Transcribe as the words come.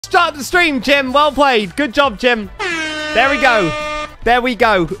start the stream, Jim. Well played. Good job, Jim. There we go. There we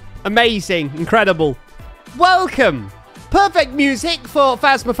go. Amazing. Incredible. Welcome. Perfect music for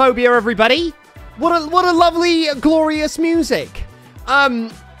Phasmophobia, everybody. What a lovely, glorious music. How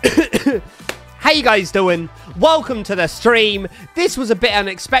you guys doing? Welcome to the stream. This was a bit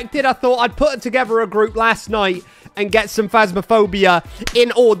unexpected. I thought I'd put together a group last night and get some Phasmophobia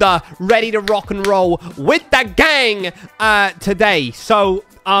in order, ready to rock and roll with the gang today. So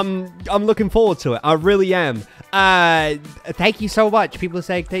I'm looking forward to it. I really am. Thank you so much. People are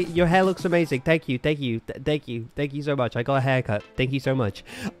saying your hair looks amazing. Thank you so much. I got a haircut. Thank you so much.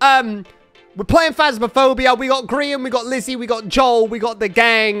 We're playing Phasmophobia. We got Grian, we got Lizzie, we got Joel, we got the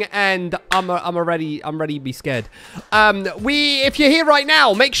gang, and I'm ready to be scared. If you're here right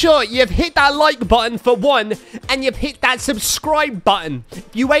now, make sure you've hit that like button for one, and you've hit that subscribe button.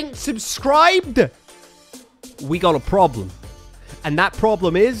 If you ain't subscribed, we got a problem. And that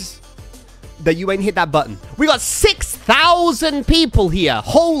problem is that you ain't hit that button. We got 6,000 people here.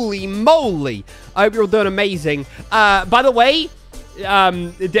 Holy moly. I hope you're all doing amazing. By the way,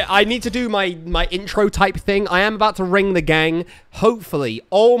 I need to do my intro type thing. I am about to ring the gang. Hopefully.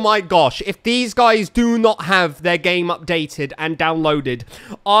 Oh my gosh. If these guys do not have their game updated and downloaded,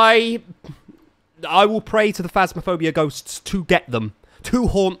 I will pray to the Phasmophobia ghosts to get them. To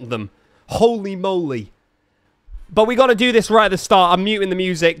haunt them. Holy moly. But we got to do this right at the start. I'm muting the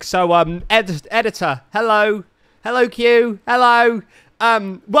music. So, editor. Hello. Hello, Q. Hello.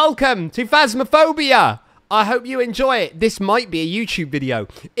 Welcome to Phasmophobia. I hope you enjoy it. This might be a YouTube video.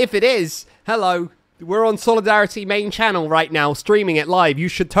 If it is, hello. We're on Solidarity main channel right now, streaming it live. You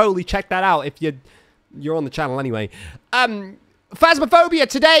should totally check that out if you're on the channel anyway. Phasmophobia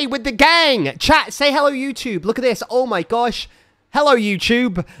today with the gang. Chat, say hello, YouTube. Look at this. Oh my gosh. Hello,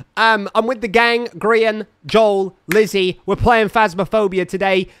 YouTube. I'm with the gang, Grian, Joel, Lizzie. We're playing Phasmophobia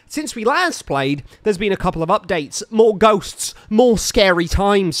today. Since we last played, there's been a couple of updates. More ghosts, more scary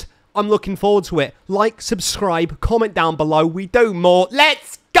times. I'm looking forward to it. Like, subscribe, comment down below. We do more.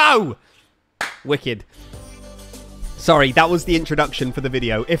 Let's go! Wicked. Sorry, that was the introduction for the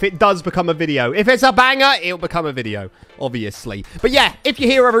video. If it does become a video, if it's a banger, it'll become a video, obviously. But yeah, if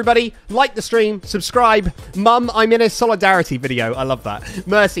you're here, everybody, like the stream, subscribe. Mum, I'm in a solidarity video. I love that.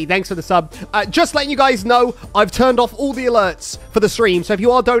 Mercy, thanks for the sub. Just letting you guys know, I've turned off all the alerts for the stream. So if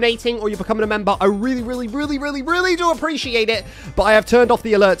you are donating or you're becoming a member, I really do appreciate it. But I have turned off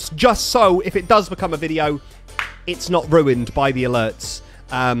the alerts just so if it does become a video, it's not ruined by the alerts.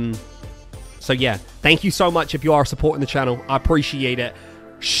 So yeah, thank you so much if you are supporting the channel. I appreciate it.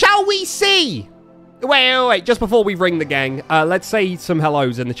 Shall we see? Wait. Just before we ring the gang, let's say some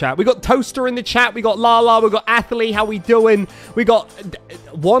hellos in the chat. We got Toaster in the chat. We got Lala. We got Athley. How we doing? We got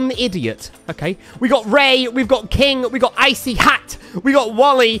one idiot. Okay. We got Ray. We've got King. We got Icy Hat. We got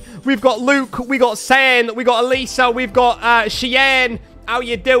Wally. We've got Luke. We got San. We got Elisa. We've got Cheyenne. How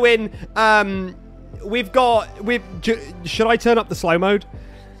you doing? Should I turn up the slow mode?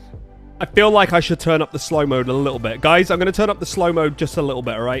 I feel like I should turn up the slow mode a little bit. Guys, I'm going to turn up the slow mode just a little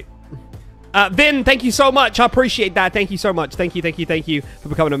bit, all right? Vin, thank you so much. I appreciate that. Thank you so much. Thank you for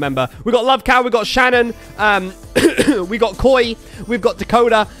becoming a member. We got Love Cow. We got Shannon. We got Koi. We've got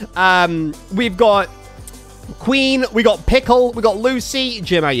Dakota. We've got Queen. We got Pickle. We got Lucy.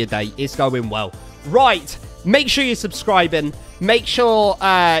 Jim, how your day? It's going well. Right. Make sure you're subscribing. Make sure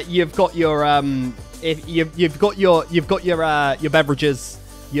you've got your you've got your beverages.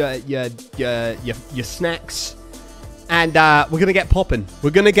 Your snacks, and we're gonna get popping. We're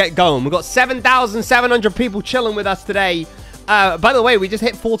gonna get going. We've got 7,700 people chilling with us today. By the way, we just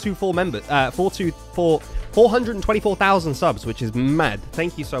hit 424,000 subs, which is mad.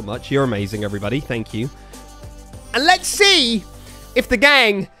 Thank you so much. You're amazing, everybody. Thank you. And let's see if the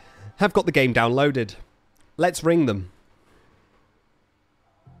gang have got the game downloaded. Let's ring them.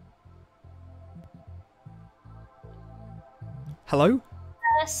 Hello?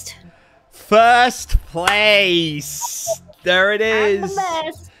 First place. There it is. I'm the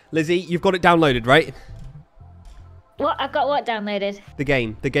best. Lizzie, you've got it downloaded, right? What? I've got what downloaded? The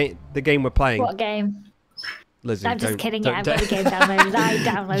game we're playing. What game? Lizzie, I'm just kidding. I've got the game downloaded. I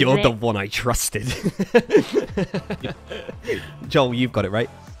downloaded You're it. the one I trusted. Joel, you've got it,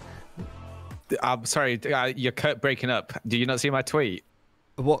 right? I'm sorry, you're breaking up. Do you not see my tweet?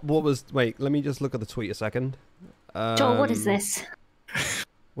 What was... Wait, let me just look at the tweet a second. Joel, what is this?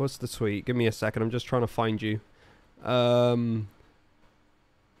 What's the tweet? Give me a second. I'm just trying to find you. Joel,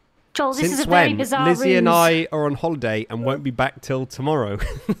 this is a very bizarre Lizzie and I are on holiday and won't be back till tomorrow.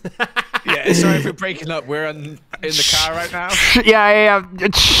 Yeah, sorry for breaking up. We're in the car right now. Yeah.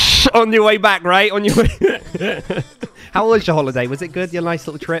 On your way back, right? On your way. How was your holiday? Was it good? Your nice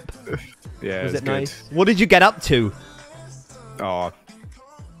little trip? Yeah, Was it good. nice? What did you get up to? Oh,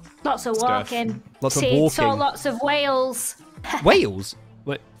 Lots of Stuff. walking. Lots of Saw walking. lots of whales. Wales?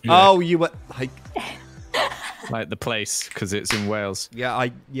 What? Yeah. Oh, you were like, like the place because it's in Wales. yeah.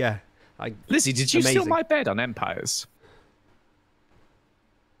 Lizzie, did you steal Amazing. my bed on Empires?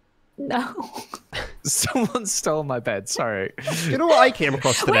 No. Someone stole my bed. Sorry. You know what I came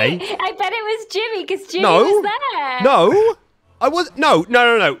across today? Wait, I bet it was Jimmy because Jimmy No. was there. No, I was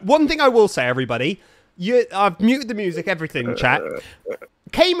no. One thing I will say, everybody, I've muted the music, everything, chat.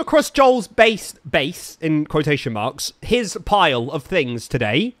 Came across Joel's base in quotation marks, his pile of things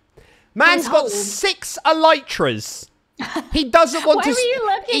today. Man's got hole. 6 elytras. He doesn't want Why to. were you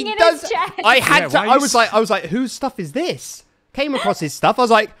looking he in does. his chest? I had Yeah, to. why I you was like, whose stuff is this? Came across his stuff. I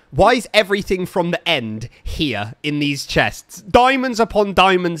was like, why is everything from the end here in these chests? Diamonds upon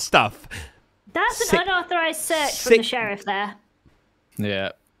diamond stuff. That's Sick- an unauthorized search from sick- the sheriff there.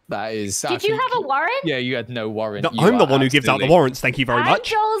 Yeah, that is. Did you have a warrant? Yeah, you had no warrant. No, You I'm the are one who gives out the absolutely- warrants. Thank you very I'm much.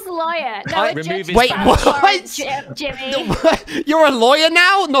 Joel's lawyer. No, I- it's Remove just his Wait, badge. what? warrant, Jimmy. You're a lawyer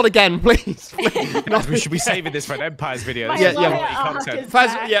now? Not again, please. Please. We should be saving this for an Empires video. My This is yeah. lawyer quality arc content. is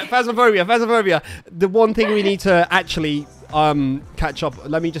back. Phasmophobia. The one thing we need to actually catch up.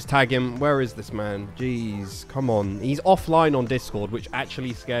 Let me just tag him. Where is this man? Jeez, come on. He's offline on Discord, which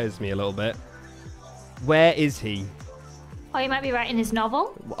actually scares me a little bit. Where is he? Oh, he might be writing his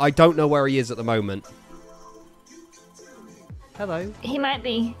novel. I don't know where he is at the moment. Hello. He might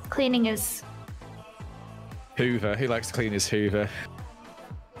be cleaning his... Hoover. Who likes to clean his Hoover?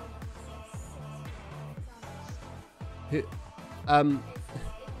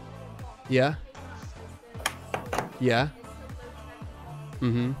 Yeah. Yeah.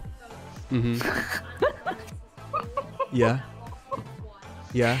 Yeah.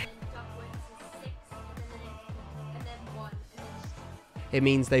 Yeah. It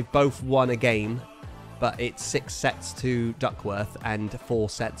means they've both won a game, but it's 6 sets to Duckworth and 4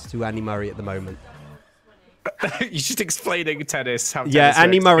 sets to Andy Murray at the moment. You're just explaining tennis. How Yeah, tennis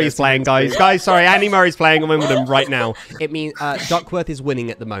Andy works. Murray's playing, guys. Sorry, Andy Murray's playing. I'm in with him right now. It means Duckworth is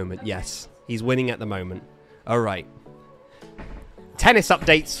winning at the moment. Yes, he's winning at the moment. All right. Tennis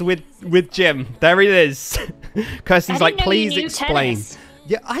updates with Jim. There it is. Kirsty's like, know you please knew explain. tennis.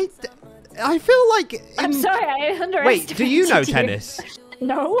 Yeah, I feel like. I'm sorry, I underestimated Wait, do you know you. tennis?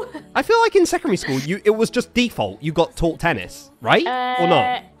 No. I feel like in secondary school, it was just default. You got taught tennis, right? Or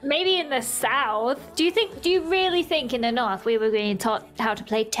not? Maybe in the south. Do you really think in the north we were being taught how to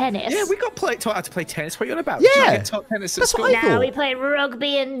play tennis? Yeah, we got taught how to play tennis. What are you on about? Yeah. Did you get taught tennis at That's school? what I No, thought. we played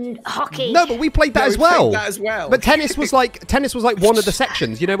rugby and hockey. No, but we played that Yeah, as we played well. that as well. But tennis was like one of the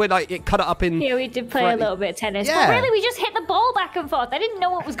sections. You know, where like it cut it up in. Yeah, we did play a little bit of tennis. Yeah. But really, we just hit the ball back and forth. I didn't know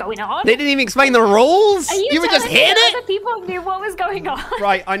what was going on. They didn't even explain the rules. Are you were just telling me hitting that it. other people knew what was going on?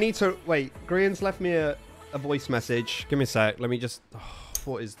 Right, I need to wait. Grian's left me a voice message. Give me a sec. Let me just.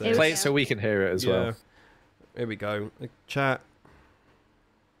 What is this? Play it so we can hear it as well. Here we go. Chat.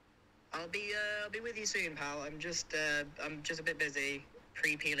 I'll be with you soon, pal. I'm just a bit busy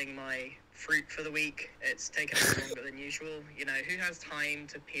pre-peeling my fruit for the week. It's taken a bit longer than usual. You know, who has time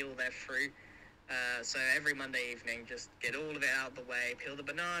to peel their fruit? So every Monday evening, just get all of it out of the way. Peel the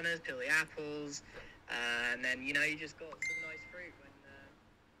bananas, peel the apples, and then you just got some nice fruit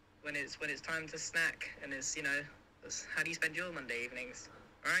when it's time to snack. And it's how do you spend your Monday evenings?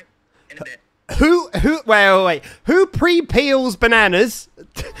 All right, in a bit. Wait. Who pre-peels bananas?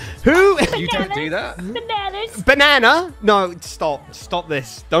 Who? You don't do that? Bananas. Banana? No, stop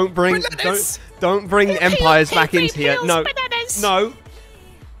this. Don't bring empires back into here. No. Bananas. No.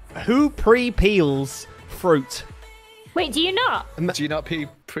 Who pre-peels fruit? Wait, do you not? Do you not pre?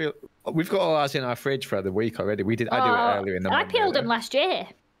 We've got all ours in our fridge for the week already. I do it earlier in the I morning. peeled them last year.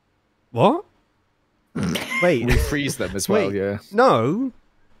 What? Wait. We freeze them as well, Wait. yeah. No.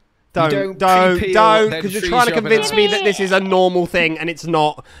 Don't, pre-peel, then because you're freeze trying to your convince me banana. that this is a normal thing and it's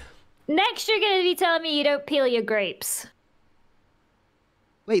not. Next, you're going to be telling me you don't peel your grapes.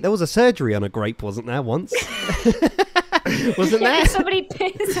 Wait, there was a surgery on a grape, wasn't there, once? Wasn't there? Somebody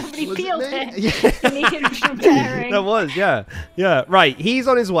peeled there? it. Yeah. And needed repairing. There was, yeah. Yeah, right. He's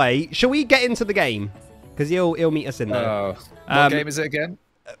on his way. Shall we get into the game? Because he'll meet us in there. Oh, what game is it again?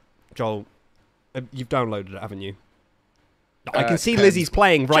 Joel, you've downloaded it, haven't you? I can see Lizzie's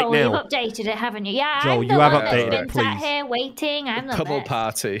playing right Joel, now. you've updated it, haven't you? Yeah, Joel, I'm the you have one that's updated been it, sat please. here waiting. I'm the Couple best.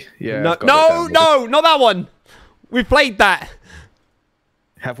 Party. Yeah. No, I've got it downloaded. not that one. We've played that.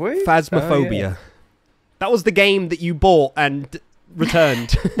 Have we? Phasmophobia. Oh, yeah. That was the game that you bought and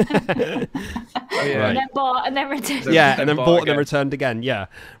returned. Oh, yeah. And then bought and then returned. Yeah, and then bought and then again. returned again. Yeah.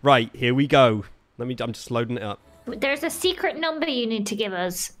 Right, here we go. I'm just loading it up. There's a secret number you need to give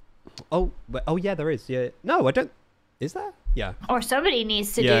us. Oh, yeah, there is. Yeah. No, I don't. Is there? Yeah. Or somebody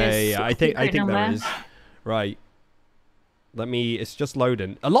needs to do Yeah. I think number. there is. Right. Let me. It's just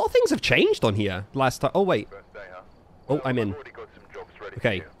loading. A lot of things have changed on here last time. Oh wait. Oh, I'm in.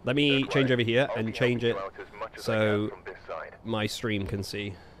 Okay. Let me change over here and change it so my stream can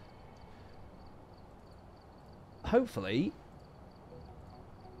see. Hopefully,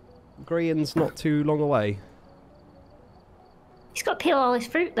 Grian's not too long away. He's got to peel all his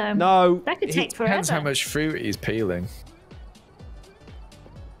fruit though. No. That could take forever. Depends how much fruit he's peeling.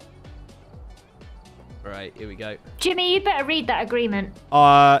 Right, here we go. Jimmy, you better read that agreement.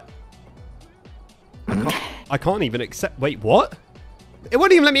 I can't even accept. Wait, what? It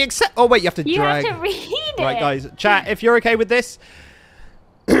won't even let me accept. Oh, wait, you have to drag. You have to read it. Right, guys, chat, if you're okay with this.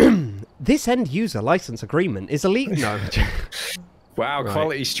 This end user license agreement is illegal. No. Wow, Right.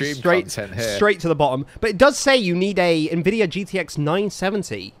 quality stream content here. Straight to the bottom. But it does say you need a NVIDIA GTX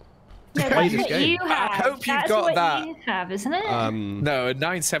 970. No, Play that's this what game. you have. I hope you've That's got what that. you have, isn't it? No, a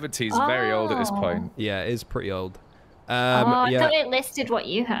 970 is very old at this point. Yeah, it is pretty old. I yeah. thought it listed what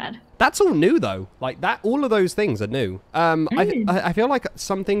you had. That's all new though. Like that, all of those things are new. I feel like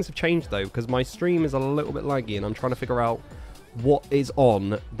some things have changed though because my stream is a little bit laggy and I'm trying to figure out what is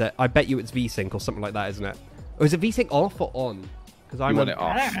on. That I bet you it's VSync or something like that, isn't it? Or is it VSync off or on? Because I'm want it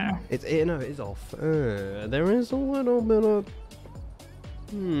off. I don't know. No, it is off. There is a little bit of.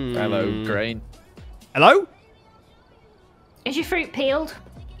 Hello, Grian. Hello? Is your fruit peeled?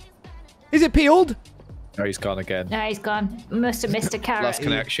 Is it peeled? Oh, he's gone again. No, he's gone. Must have missed a carrot. Lost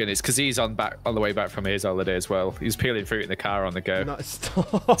connection. It's because he's on the way back from his holiday as well. He's peeling fruit in the car on the go. No,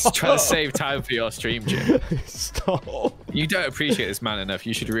 stop. He's trying to save time for your stream, Jim. Stop. You don't appreciate this man enough.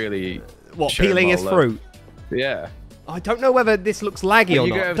 You should really. What, show him peeling more his love. fruit? Yeah. I don't know whether this looks laggy or When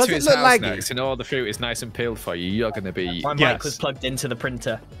you not. go over Does to it his look house laggy? next and all the fruit is nice and peeled for you, you're going to be. My mic was plugged into the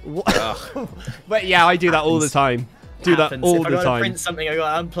printer. But yeah, I do that all the time. Do that Happens. all if I the gotta time. print something, I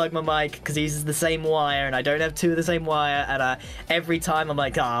gotta unplug my mic because he uses the same wire, and I don't have two of the same wire. And every time I'm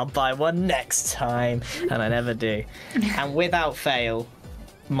like, I'll buy one next time, and I never do. And without fail,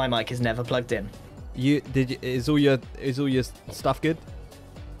 my mic is never plugged in. Is all your stuff good?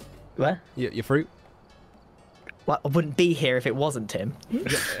 What? Your fruit? Well, I wouldn't be here if it wasn't him.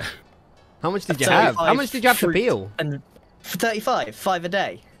 How much did you have? How much did you have to fruit peel? And for 35, 5 a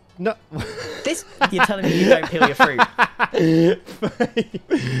day. No. This you're telling me you don't peel your fruit?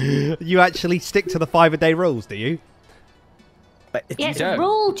 You actually stick to the 5-a-day rules, do you? But Yeah, it's don't. a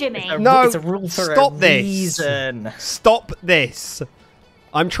rule, Jimmy. No, it's a rule for stop a this. reason. Stop this.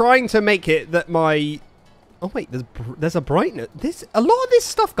 I'm trying to make it that my. Oh wait, there's a brightness. A lot of this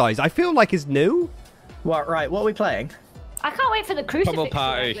stuff, guys, I feel like is new. What? Right? What are we playing? I can't wait for the crucifix to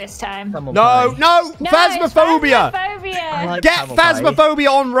party. work this time. Come on, No, play. no, No, Phasmophobia. It's Phasmophobia. I like Get Camel Pie. Phasmophobia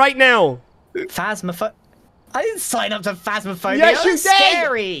on right now. Phasmophobia. I didn't sign up to Phasmophobia. Yes, you That's did!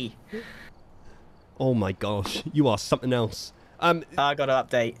 Scary. Oh my gosh, you are something else. I got to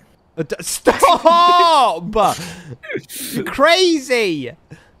update. Stop! Crazy.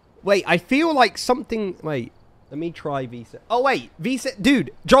 Wait, I feel like something. Wait, let me try VSync. Oh wait, VSync,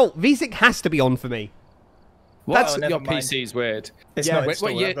 dude, Joel, VSync has to be on for me. That's never your mind. PC's weird. It's Yeah, not wait,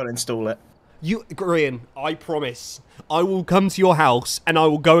 installed. I've got to install it. You, Grian, I promise, I will come to your house and I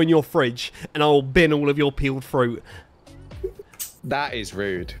will go in your fridge and I will bin all of your peeled fruit. That is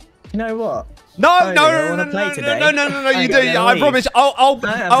rude. You know what? No, I no, don't no, wanna no, play no, today. no, no, no, no, you I'm do. gonna I leave. promise. I don't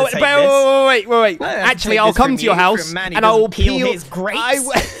have to take Wait. I don't have Actually, to I'll take come this to your from house a man who and I will doesn't peel peel his grapes.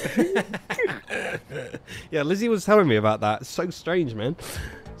 Yeah, Lizzie was telling me about that. It's so strange, man.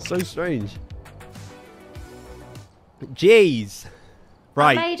 So strange. Jeez.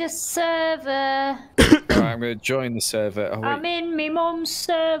 Right. I made a server. Right, I'm going to join the server. Oh, wait. I'm in me mom's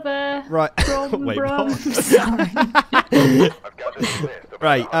server. Right. Brum, Wait, brum. what? Sorry.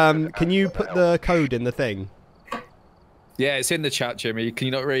 Right. Can you put the code in the thing? Yeah, it's in the chat, Jimmy. Can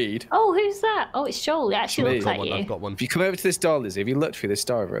you not read? Oh, who's that? Oh, it's Joel. It actually Me. looks like you. I've got one. If you come over to this door, Lizzie, have you looked through this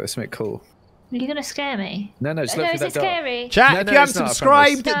door over there? There's something cool. Are you gonna scare me? No, just look No, through is that it door. scary? Chat, No, if no, you haven't it's not, I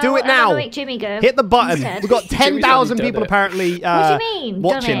subscribed, No, do it I'm now. gonna make Jimmy go. Hit the button. instead. We've got Jimmy's already 10,000 done people it. apparently What do you mean,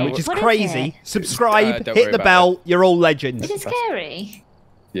 watching, done it? which is What is crazy. it? Subscribe, Don't hit worry the about bell. You're all legends. Is it scary?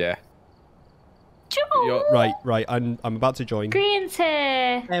 Yeah. Joel! Right. I'm about to join. Grian's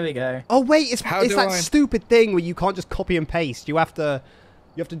here. There we go. Oh wait, it's How it's do that I- stupid thing where you can't just copy and paste. You have to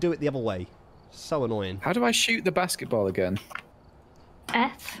do it the other way. So annoying. How do I shoot the basketball again?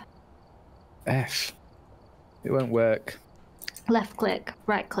 F. F. It won't work. Left click,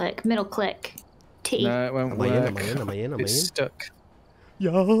 right click, middle click, T. No, it won't Am I work. in? Am I in? It's stuck.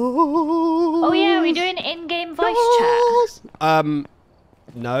 Yo. Oh yeah, we're doing in-game voice chat.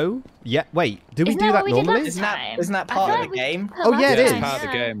 No. Yeah. Wait. Do we Isn't do that that what we did normally? last time? Isn't that I part feel of like the we game? did Oh, yeah, it last is. time, Part of the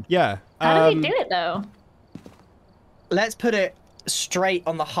game. Yeah. How do we do it though? Let's put it straight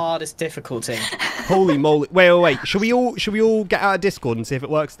on the hardest difficulty. Holy moly! Wait. Should we all get out of Discord and see if it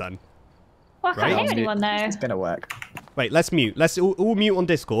works then? Well, I can't Right. hear anyone though. It's gonna work. Wait. Let's mute. Let's all mute on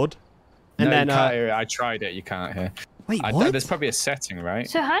Discord, and No, then. you can't hear it. I tried it. You can't hear. Wait. What? There's probably a setting, right?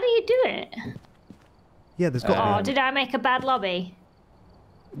 So how do you do it? Yeah. There's got. Oh, did I make a bad lobby?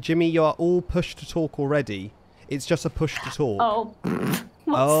 Jimmy, you are all push to talk already. It's just a push to talk. Oh.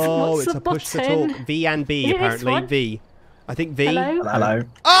 What's the it's a push to button? talk. V and B Is it this apparently. one? V. I think V. Hello? Hello.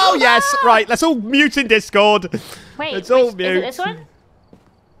 Oh yes. Right. Let's all mute in Discord. Wait, It's all is mute. it this one?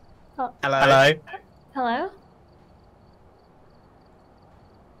 Hello. Hello? Hello.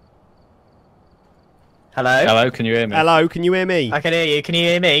 Hello, can you hear me? Hello. Can you hear me? I can hear you. Can you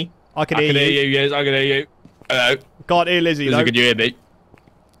hear me? I can I hear can you. hear you. Yes, I can hear you. Hello. Can't hear Lizzie. Lizzie, though. can you hear me?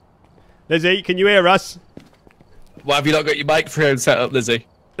 Lizzie, can you hear us? Why have you not got your microphone set up, Lizzie?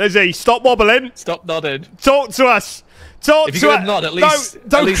 Lizzie, stop wobbling. Stop nodding. Talk to us. Talk If to you're us. gonna nod, at least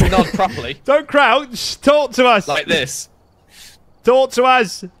Don't nod properly, Don't crouch. Talk to us. like this. Talk to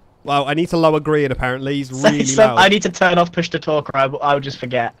us. Well, I need to lower Grian. Apparently, he's really I loud. need to turn off push to talk, or I'll just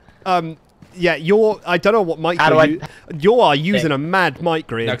forget. Yeah, I don't know what mic How you're do you are using a mad mic,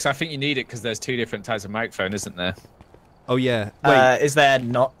 Grian. No, because I think you need it because there's 2 different types of microphone, isn't there? Oh yeah. Wait. Is there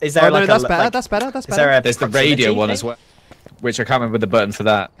not? Is there Oh, like no, that's a, better. like, That's better. That's is there better. a There's the proximity radio one thing? as well, which I can't remember the button for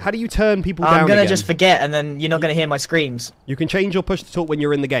that. How do you turn people down I'm gonna again? just forget, and then you're not gonna hear my screams. You can change your push to talk when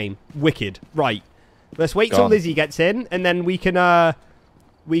you're in the game. Wicked. Right. Let's wait Go till on. Lizzie gets in, and then we can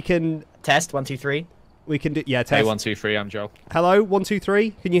Test 1 2 3. do yeah. Hey, Test. 1, 2, 3. I'm Joel. Hello. 1 2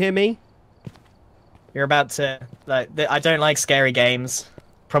 3. Can you hear me? You're about to I don't like scary games.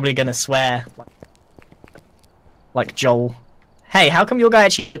 Probably gonna swear. Like Joel. Hey, how come your guy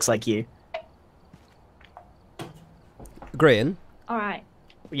actually looks like you? Grian. Alright.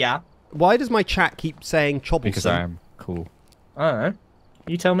 Yeah. Why does my chat keep saying troublesome? Because I am cool. I don't know.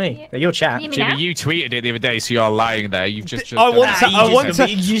 You tell me. Yeah. Your chat. Can you hear me Jimmy, now? you tweeted it the other day, so you're lying there. You've just I want to. you I just- want to.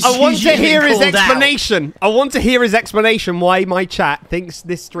 you- I want to you've been hear his called out. explanation. I want to hear his explanation why my chat thinks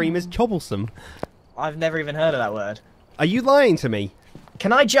this stream is troublesome. I've never even heard of that word. Are you lying to me?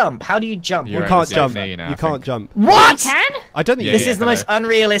 Can I jump? How do you jump? You're You right, can't it's jump. like me now, You I can't think. jump. What? You can? I don't think Yeah, This yeah, is the most hello.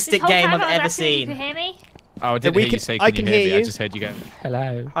 unrealistic This whole game time I've I was ever asking if you seen. could hear me? Oh, I didn't we hear you can- say, I can can you hear hear me? I you. just heard you go,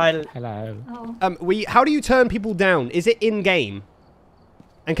 hello, I, hello. Oh. How do you turn people down? Is it in game?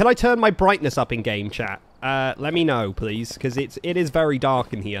 And can I turn my brightness up in game, chat? Let me know, please, because it is very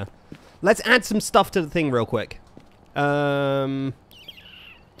dark in here. Let's add some stuff to the thing real quick. does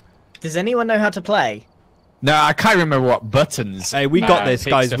anyone know how to play? No, I can't remember what buttons. Hey, we got this, pick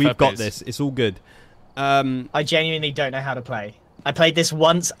guys. stuff We've up got is. this. It's all good. I genuinely don't know how to play. I played this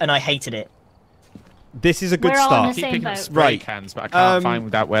once and I hated it. This is a good We're all on start. the Keep same picking up boat. spray Right. cans, but I can't Um,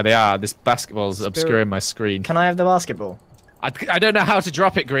 find out where they are. This basketball's obscuring my screen. Can I have the basketball? I don't know how to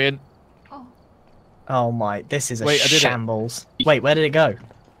drop it, Grian. Oh my, this is a Wait, I did it. shambles. Wait, where did it go?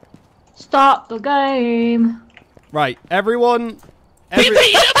 Stop the game. Right, everyone. Give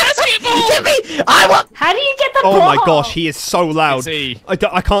me! I want. How do you get the Oh ball? my gosh, he is so loud. It's E.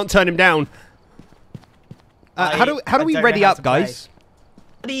 I can't turn him down. How do I we don't ready know how up, to play. guys?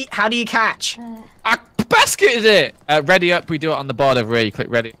 How do you catch? I basketed it. Ready up. We do it on the board over here. You click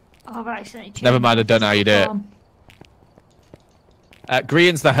ready. Oh, right, so you Never mind, I don't know how you do it. Um,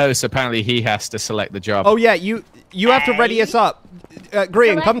 Grian's the host. Apparently, he has to select the job. Oh yeah, you have to ready us up.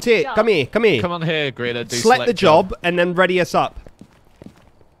 Grian, Select come here. job. Come here. Come here. Come on here, Grian. Do Select the job and then ready us up.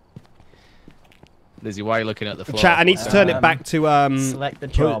 Lizzie, why are you looking at the floor? Chat, I need to turn it back to Select the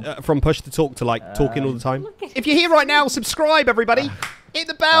job. from push to talk to like talking all the time. If you're here right now, subscribe everybody. Hit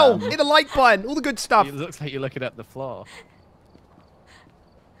the bell, hit the like button, all the good stuff. It looks like you're looking at the floor.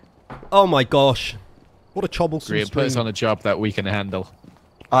 Oh my gosh. What a troublesome Grian, put us stream. on a job that we can handle.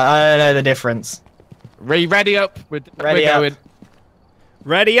 I don't know the difference. Ready up. We're Ready up. going.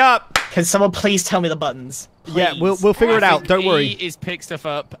 Ready up. Can someone please tell me the buttons? Yeah, we'll Please. figure it I out. think Don't E worry. is pick stuff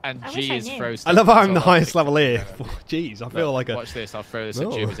up and I wish G I is knew. throw stuff. I love how That's I'm the all highest pick. level here. Jeez, I feel like a Watch this. I'll throw this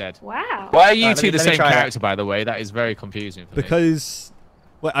No. at Jim's head. Wow. Why are you Right, two let me the same try that. character, by the way? That is very confusing for me. because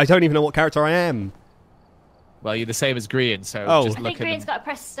well, I don't even know what character I am. Well, you're the same as Grian, so Oh. just I look think at Green's them. got to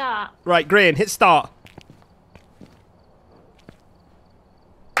press start. Right, Grian, hit start.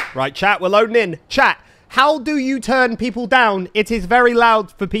 Right, chat, we're loading in. Chat, how do you turn people down? It is very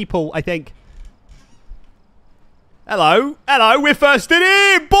loud for people, I think. Hello, we're first in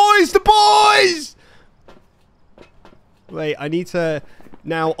here, boys, the boys! Wait, I need to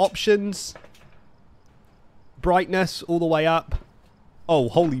Now, options. Brightness all the way up. Oh,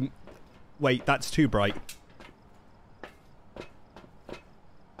 holy... Wait, that's too bright.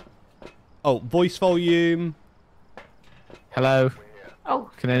 Oh, voice volume. Hello. Oh,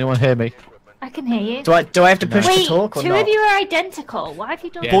 Can anyone hear me? I can hear you. Do I have to push Wait, to talk or two not? of you are identical. Why have you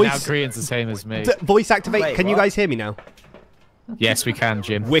done Yeah, Voice- now Grian's the same as me. Voice activate. Wait, Can you what? guys hear me now? Yes, we can,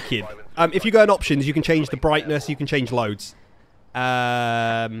 Jim. Wicked. If you go in options, you can change the brightness. You can change loads.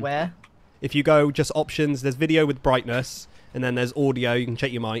 Where? If you go just options, there's video with brightness, and then there's audio. You can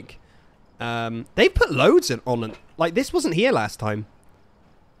check your mic. They've put loads on it. Like, this wasn't here last time.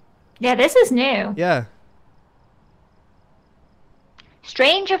 Yeah, this is new. Yeah.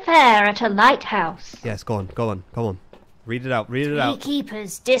 Strange affair at a lighthouse. Yes, go on, go on, come on. Read it out, read it Three out.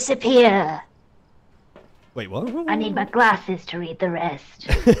 keepers disappear. Wait, what? I need my glasses to read the rest.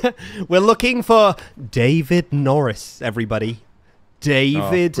 We're looking for David Norris, everybody.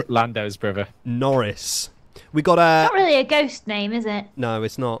 David Lando's brother. Norris. We got a... Not really a ghost name, is it? No,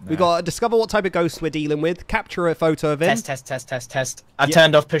 it's not. We got to discover what type of ghost we're dealing with. Capture a photo of him. Test. I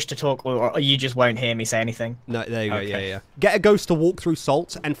turned off push to talk, or you just won't hear me say anything. No, there you go. Okay. Yeah. Get a ghost to walk through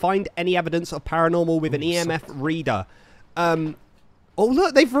salt and find any evidence of paranormal with an EMF reader. Oh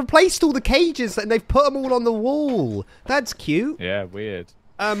look, they've replaced all the cages and they've put them all on the wall. That's cute. Yeah, weird.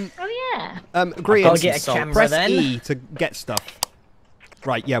 Oh yeah. Grian, I'll get a camera press then. E to get stuff.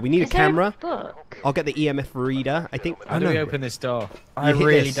 Right, yeah, we need Is a there camera. book? I'll get the EMF reader. I think. How do we open this door? I You hit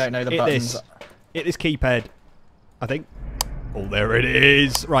really this. don't know the Hit buttons. this. Hit this keypad. I think. Oh, there it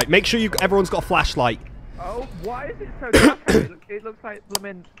is. Right, make sure everyone's got a flashlight. Oh, why is it so dark? It looks like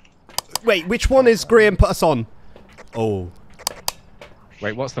blooming... Wait, which one is Grian put us on? Oh.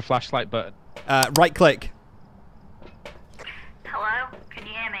 Wait, what's the flashlight button? Right click. Hello? Can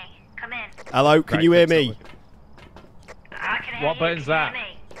you hear me? Come in. Hello, can Right you hear click's me? not I can hear What you. button's Can you that? hear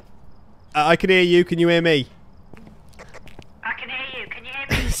me? I can hear you. Can you hear me? I can hear you. Can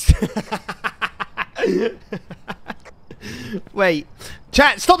you hear me? Wait.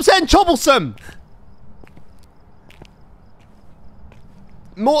 Chat, stop saying troublesome!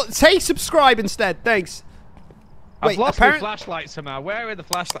 More, say subscribe instead, thanks. I've lost my flashlight somehow. Where are the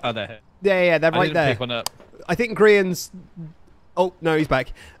flashlights? Oh, they're here. Yeah, they're I right didn't there. pick one up. I think Grian's... Oh, no, he's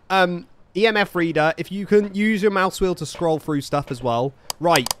back. EMF reader, if you can use your mouse wheel to scroll through stuff as well.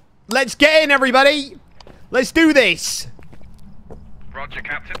 Right, let's get in, everybody! Let's do this! Roger,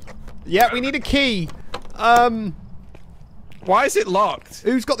 Captain. Yeah, we need a key. Why is it locked?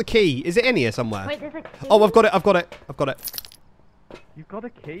 Who's got the key? Is it in here somewhere? Wait, there's a key. Oh, I've got it. You've got a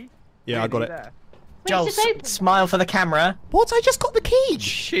key? Yeah, I got it. There. Joel, just open. smile for the camera. What? I just got the key!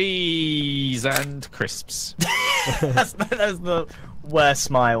 Cheese and crisps. That's the worst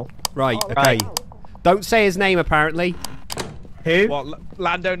smile. Right, okay. Right. Don't say his name, apparently. Who? What,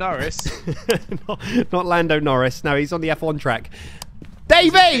 Lando Norris? not Lando Norris. No, he's on the F1 track.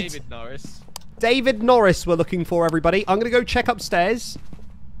 David! David Norris. David Norris we're looking for, everybody. I'm going to go check upstairs.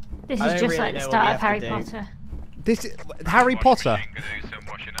 This I is don't just really like the know what start we of have Harry to do. Potter. This is Harry Potter.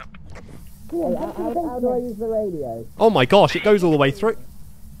 Oh my gosh, it goes all the way through.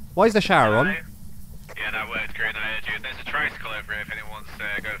 Why is the shower on? Yeah, that works, Grian. I heard you. There's a tricycle over here if anyone wants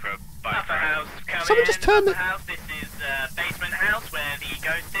to go for a bike ride. Someone just turned the... House. This is basement house where the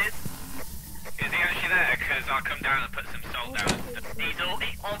ghost is. Is he actually there? Because I'll come down and put some salt down. He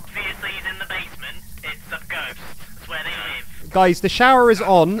obviously is in the basement. It's a ghost. That's where they live. Guys, the shower is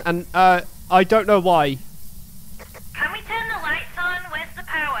on, and I don't know why. Can we turn the lights on? Where's the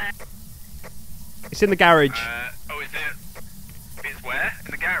power? It's in the garage. Is it? It's where?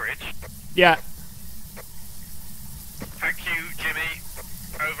 In the garage? Yeah. Thank you,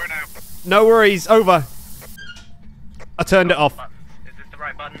 Jimmy. Over and out. No worries, over. I turned it off. Is this the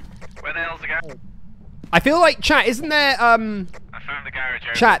right button? Where the hell's the garage? I feel like, chat, isn't there, I found the garage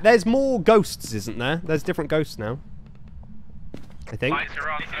over. Chat, there's more ghosts, isn't there? There's different ghosts now. I think. Lights are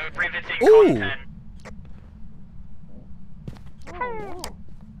on. So riveting Ooh. content.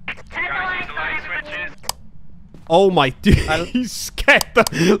 Turn the Guys, use lights the on, light everybody. switches. Oh my dude, you scared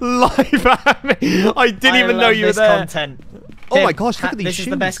the life out of me. I didn't even know you were this there. content. Oh my Tim, gosh, look at these This is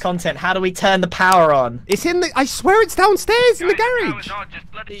the shoes. best content. How do we turn the power on? It's in the... I swear it's downstairs in the Guys, garage. power's on,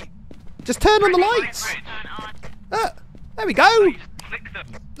 just bloody Just turn on the light lights. switch. There we go. Just click them.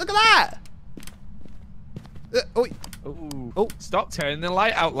 Look at that. Oh, Ooh. Oh. Stop turning the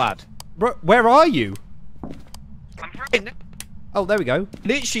light out, lad. bro, where are you? I'm right. Oh, there we go.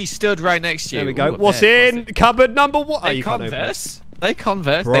 Literally stood right next to you. There we go. Ooh, What's there. in cupboard number one? Oh, They you can't open it. Converse. They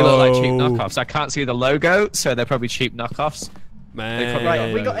Converse. They look like cheap Bro. knockoffs. I can't see the logo, so they're probably cheap knockoffs. Man. Right,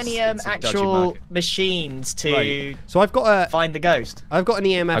 have we got any It's a dodgy actual market. machines to Right. So I've got find the ghost? I've got an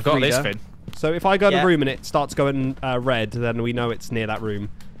EMF I've got reader. this thing. So if I go in Yeah. a room and it starts going red, then we know it's near that room.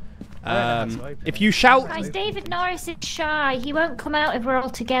 don't know how to open If it. you shout, Guys, David Norris is shy. He won't come out if we're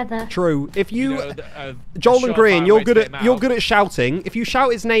all together. true. If you, know, Joel and Grian, surefire you're way to good get at him you're out. good at shouting. If you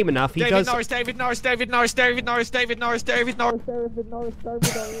shout his name enough, he David does. Norris, David Norris, David Norris, David Norris, David Norris, David Norris, David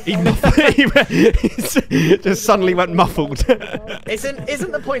Norris. He just suddenly went muffled.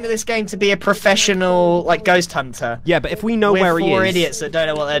 Isn't the point of this game to be a professional like ghost hunter? Yeah, but if we know We're where he four is, idiots that don't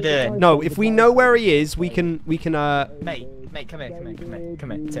know what they're doing. no, if we know where he is, we can. Mate, come here, Tim.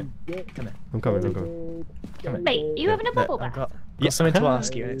 Come here. I'm coming. Come here. Mate, are you having a bubble I've bath? got something to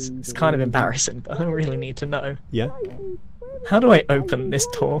ask you. It's kind of embarrassing, but I really need to know. Yeah. How do I open this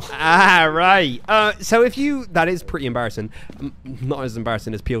door? Ah, right. So if you, that is pretty embarrassing. Not as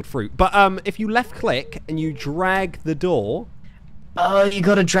embarrassing as peeled fruit, but if you left click and you drag the door. Oh, you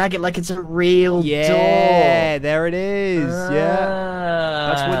gotta drag it like it's a real Yeah, door. there it is.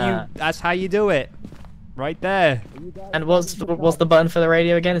 Yeah. That's how you do it. Right there. And what's the button for the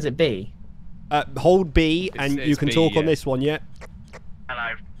radio again? Is it B? Hold B and you it's can B, talk on yeah. this one, yeah.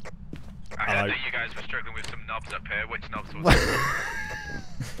 Hello. I Hello. heard that you guys were struggling with some knobs up here. Which knobs was it?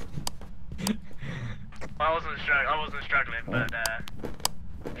 I wasn't struggling, but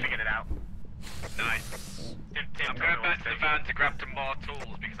figured it out. Nice. I'm going back to the van to grab some more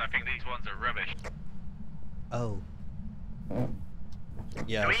tools because I think these ones are rubbish. Oh.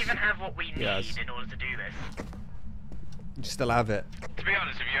 Yeah. Do we even have what we need Yes. in order to do this? You still have it. To be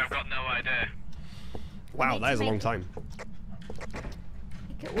honest with you, I've got no idea. Wow, that is a long time.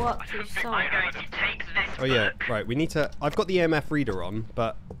 You could walk through salt. I'm going to take this Oh yeah, book. right. We need to. I've got the EMF reader on,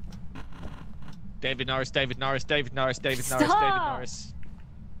 but David Norris, David Norris, David Norris, David Norris, David Stop! Norris.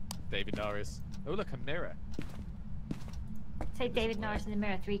 David Norris. Oh, look, a mirror. Say David Norris in the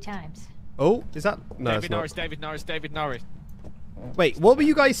mirror 3 times. oh, is that no? David It's not. Norris, David Norris, David Norris. Wait, what were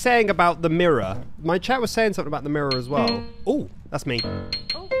you guys saying about the mirror? My chat was saying something about the mirror as well. Oh, that's me.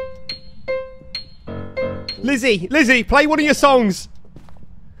 Oh. Lizzie, play one of your songs.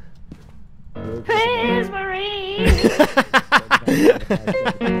 Praise Marie!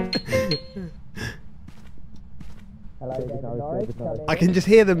 I can just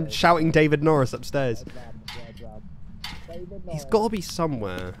hear them shouting David Norris upstairs. He's got to be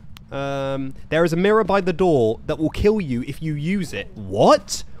somewhere. There is a mirror by the door that will kill you if you use it.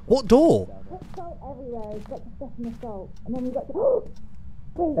 What? What door?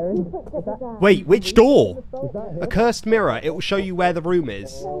 Wait, which door? A cursed mirror. It will show you where the room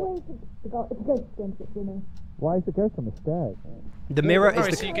is. Why is the ghost on the stairs? The mirror is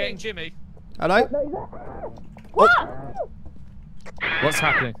Norris, are the. you getting Jimmy? Hello? What? What's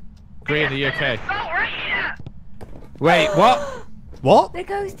happening? Grian, are you okay? Wait, what? What? The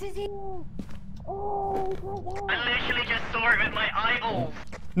ghost is here! I literally just saw it with my eyeballs.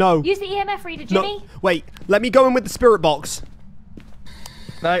 No. Use the EMF reader, Jimmy. No. Wait. Let me go in with the spirit box.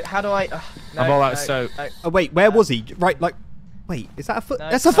 No, how do I? No, I'm all out of no, soap. no. Oh wait, where was he? Right, like. Wait, is that a foot? No,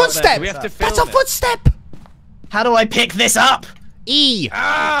 That's a no, no, footstep. we have to That's a film it. footstep. How do I pick this up? E.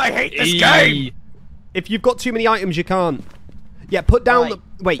 Ah, I hate this game! If you've got too many items, you can't. Yeah, put down Right.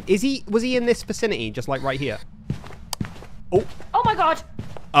 the. Wait, is he? Was he in this vicinity? Just like right here. Oh. Oh my god!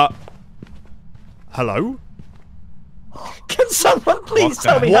 Hello. Can someone please What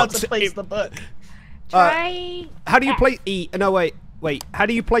tell the- me how What? to place the book? Try. How do you F. place E? No, wait. How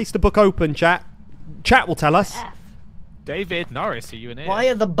do you place the book open, chat? Chat will tell us. F. David Norris, are you in here? Why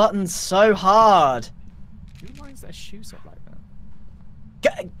are the buttons so hard? Who lines their shoes up like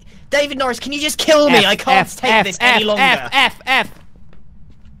that? David Norris, can you just kill me? I can't take this any longer. F.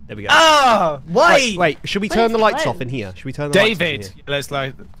 There we go. Oh, why? Wait, should we Where's turn the the lights phone? off in here? Should we turn the lights off in David! here? Let's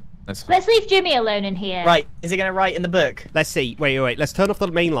like... Let's... Let's leave Jimmy alone in here. Right, is he gonna write in the book? Let's see. Wait. Let's turn off the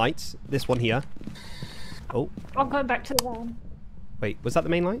main lights. This one here. Oh, I'm going back to the van. wait. Was that the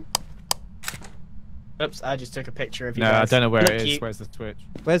main light? Oops, I just took a picture of you No, I guys. don't know where Look it is. cute. Where's the switch?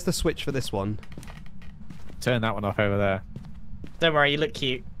 Where's the switch for this one? Turn that one off over there. Don't worry, you look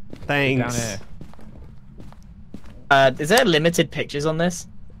cute. Down Thanks. here. Is there limited pictures on this?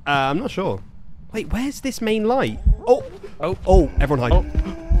 I'm not sure. Wait, where's this main light? Oh, Oh. everyone hide. Oh.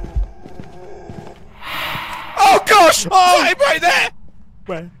 Oh gosh! Oh, I'm right there!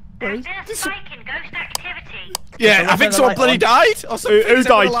 Where? There's been a spike in ghost activity. Yeah, Someone I think turn the someone light bloody on. died! Or something. Who Is everyone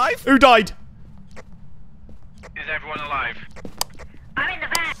died? alive? Who died? Is everyone alive? I'm in the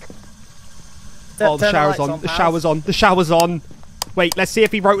van. Oh, the Turn shower's lights on. The pals. shower's on. The shower's on. Wait, let's see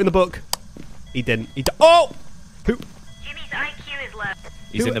if he wrote in the book. He didn't. Oh! Who? Jimmy's IQ is low.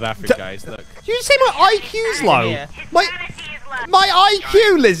 He's Who- in the bathroom, t- guys. Look. Did you say my IQ's low? Yeah. His My sanity is My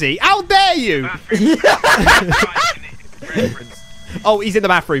IQ, Lizzie! How dare you! Oh, he's in the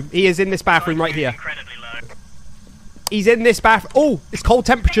bathroom. He is in this bathroom right here. Incredibly low. He's in this bathroom. Oh, it's cold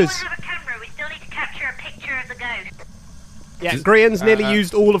temperatures. We have a camera. We still need to capture a picture of the ghost. Yeah, Grian's nearly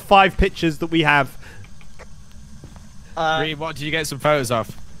used all of 5 pictures that we have. Grian, what did you get some photos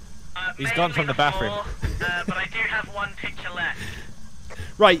of? He's gone from the bathroom. But I do have 1 picture left.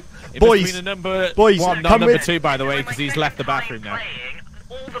 Right, It boys. must be the number boys, 1, not come number with- 2, by the way, because he's left the bathroom now.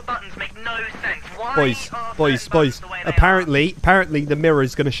 All the buttons make no sense. Why Boys, are boys, certain boys. buttons the way they Apparently, the mirror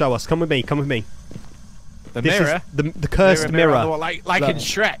is going to show us. Come with me. Come with me. The This mirror? is the cursed mirror. on the wall, like Look. in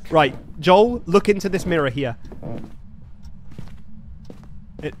Shrek. Right, Joel, look into this mirror here.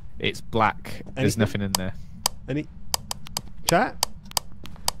 It's black. There's nothing in there. Any chat?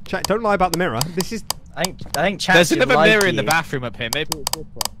 Chat, don't lie about the mirror. This is I think chat There's should another like mirror in you. the bathroom up here. Maybe.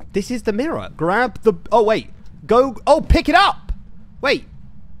 the mirror. Grab the. Oh wait, go. Oh, pick it up. Wait,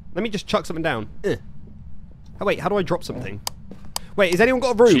 let me just chuck something down. Oh wait, how do I drop something? Wait, has anyone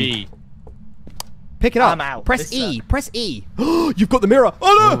got a room? G. Pick it up. I'm out. Press This E. Press E. You've got the mirror.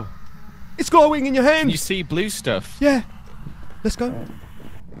 Oh no! It's glowing in your hand. You see blue stuff. Yeah. Let's go.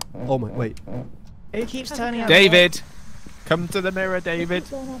 Oh my, wait. Who keeps turning up? David, come to the mirror, David.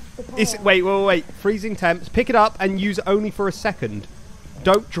 Wait. Freezing temps. Pick it up and use it only for a second.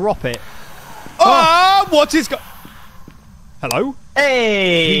 Don't drop it. Oh, what is Hello?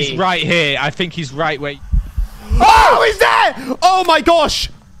 Hey! He's right here. I think he's right where. Oh, he's there! Oh my gosh!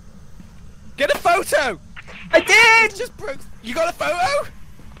 Get a photo. I did! Just broke. You got a photo?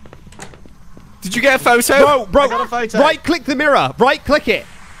 Did you get a photo? Bro, I got a photo. right click the mirror. Right click it.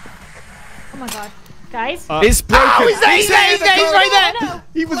 Oh my god. Guys? It's broken. Oh, he's there! He's there! He's there! He's right Oh, there! no.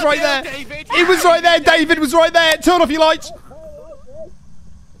 He was right there. David. He was right there. David was right there. Turn off your lights.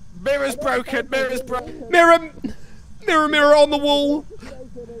 Mirror's broken. Mirror's broken. Mirror, mirror on the wall.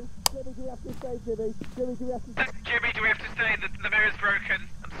 Jimmy, do we have to say that the mirror's broken?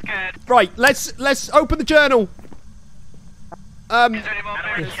 I'm scared. Right, let's open the journal. Is there any more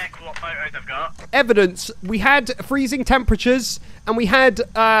mirrors? Check what photos I've got. Evidence. We had freezing temperatures, and we had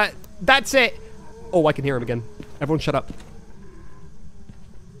that's it. Oh, I can hear him again. Everyone, shut up.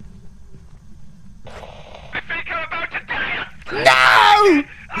 I think I'm about to die. No!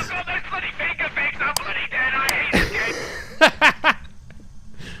 I've got those bloody finger things. I'm bloody dead. I hate this game.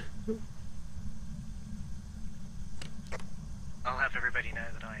 I'll have everybody know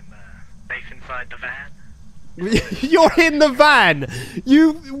that I'm safe inside the van. You're in the van.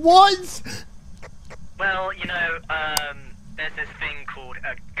 You what? Well, you know, there's this thing called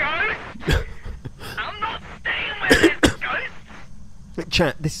a ghost. I'm not staying where there's ghosts.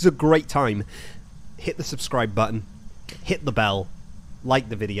 Chat, this is a great time. Hit the subscribe button. Hit the bell. Like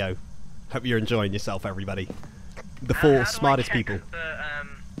the video. Hope you're enjoying yourself, everybody. The How four do smartest I check people. how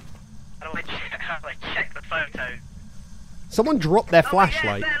do I check the photo? Someone dropped their Oh,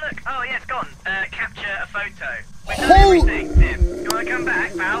 flashlight. yeah, there, look. Oh, yeah, it's gone. Capture a photo. We've Hol- done everything, Tim. You want to come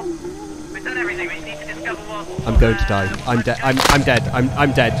back, pal? We've done everything. We just need to discover what. I'm going to die. I'm dead. I'm dead.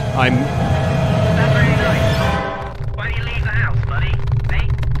 I'm dead. That's really nice. Why don't you leave the house, buddy? Hey,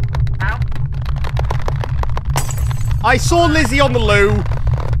 pal? I saw Lizzie on the loo,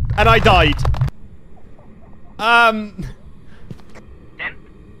 and I died. Tim?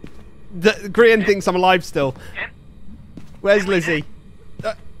 Grian thinks I'm alive still. Tim? Where's Lizzie?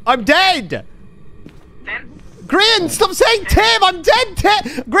 I'm dead! Tim? Grian, stop saying Tim! I'm dead,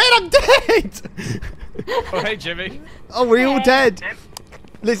 Tim! Grian, I'm dead! Oh, hey, Jimmy. Oh, we're all dead. Tim?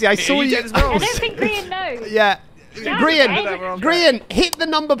 Lizzie, I saw you you. dead as well? I don't think Grian knows. Yeah. Yeah, Grian, okay. Grian, hit the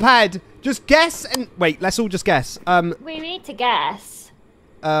number pad. Just guess and wait. Let's all just guess. We need to guess.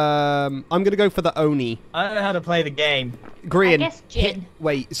 I'm gonna go for the Oni. I don't know how to play the game. Grian, I guess hit. Jin.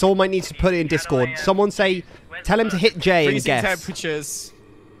 Wait, someone might need to put it in Discord. Someone say, tell him to hit J and Freezing guess. temperatures.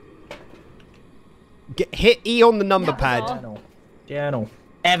 Hit E on the number That was pad. all. Journal.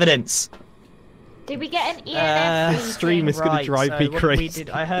 Evidence. Did we get an EMF reading? stream is gonna drive me what did we crazy.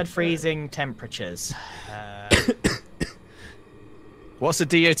 I heard freezing temperatures. What's a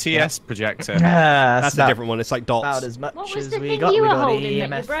DOTS projector? That's a different one. It's like About dots. as much What was as the we thing got. you We were got holding that you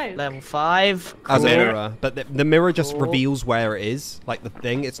EMF broke? level 5. As a Cool. mirror, but the mirror just Cool. reveals where it is, like the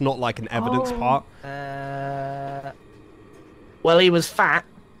thing. It's not like an evidence Oh. part. Well, he was fat.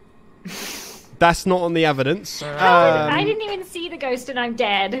 That's not on the evidence. I didn't even see the ghost and I'm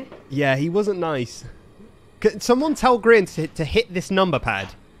dead. Yeah, he wasn't nice. Could someone tell Grian to hit this number pad?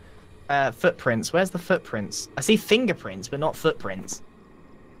 Footprints. Where's the footprints? I see fingerprints, but not footprints.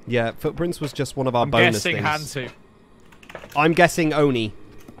 Yeah, footprints was just one of our I'm bonus guessing things. hand to. I'm guessing Oni.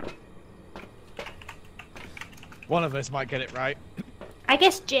 One of us might get it right. I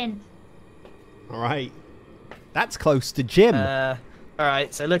guess Jin. All right. That's close to Jim.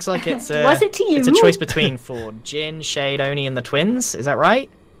 Alright, so it looks like it's Was it to you? It's a choice between for Jin, Shade, Oni, and the twins. Is that right?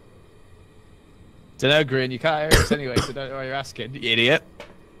 Dunno, Grian, you can't hear us anyway, so don't know why you're asking, you idiot.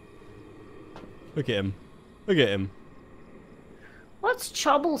 Look at him. Look at him. What's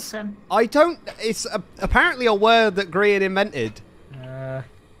troublesome? I don't... It's apparently a word that Grian invented.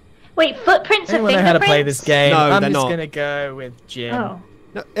 Wait, footprints are Anyone fingerprints? know how to play this game? No, I'm they're just not. gonna go with Jin. Oh.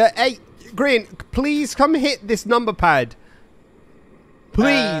 No, hey, Grian, please come hit this number pad.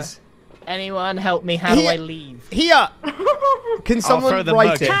 Please. Anyone help me? How do I leave? Here. Can someone throw the write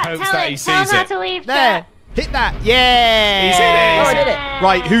mug it? in. Tell hopes that him, he tell him sees how it. to leave There. that. Hit that. Yeah. He's in it. Oh, I did it.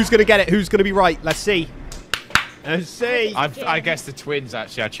 Right, who's going to get it? Who's going to be right? Let's see. Let's see. I guess the twins,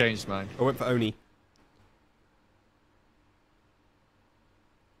 actually. I changed mine. I went for Oni.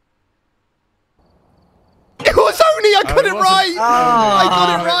 It was Oni! I got it wasn't. right! I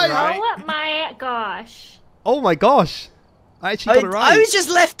got it right! Oh my gosh. Oh my gosh. I actually got it right. I was just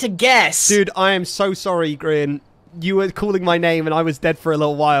left to guess. Dude, I am so sorry, Grian. You were calling my name and I was dead for a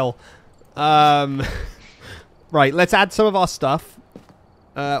little while. Right, let's add some of our stuff.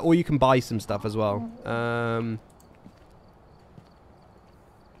 Or you can buy some stuff as well.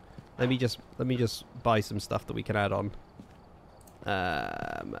 Let me just buy some stuff that we can add on.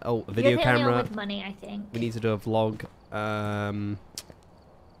 Oh, a video You're the only one camera. with money, I think. We need to do a vlog.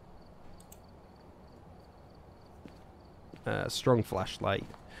 Strong flashlight.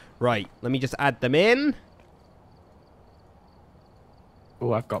 Right, let me just add them in.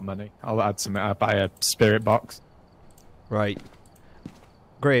 Oh, I've got money. I'll add some. I'll buy a spirit box. Right.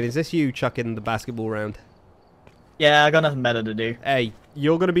 Grian, is this you chucking the basketball round? Yeah, I got nothing better to do. Hey,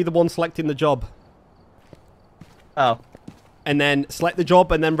 you're going to be the one selecting the job. Oh. And then select the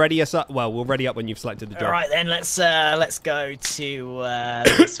job and then ready us up. Well, we'll ready up when you've selected the job. All right, then let's go to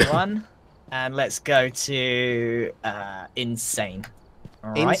this one, and let's go to insane.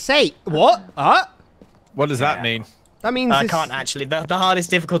 All right. Insane. What? What does that mean? That means I this- can't actually. The hardest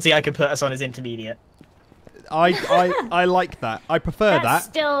difficulty I could put us on is intermediate. I like that. I prefer That's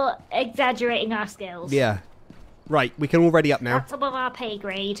that. still exaggerating our skills. Yeah. Right, we can all ready up now. That's above our pay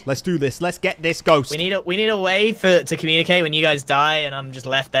grade. Let's do this. Let's get this ghost. We need a way to communicate when you guys die, and I'm just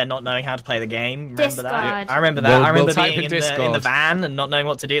left there not knowing how to play the game. Remember Discord. that? I remember that. We'll I remember type being in in the Discord. van and not knowing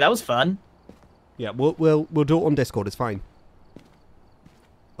what to do. That was fun. Yeah, we'll do it on Discord. It's fine.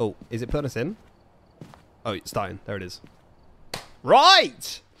 Oh, is it putting us in? Oh, it's starting. There it is.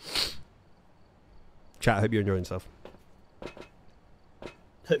 Right. Chat, I hope you're enjoying yourself.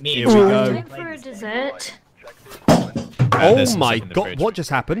 Put me Here in we charge. go. Time for a dessert. Oh there's some my stuff in the god, fridge. what just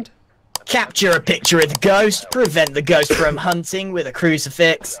happened? Capture a picture of the ghost, prevent the ghost from hunting with a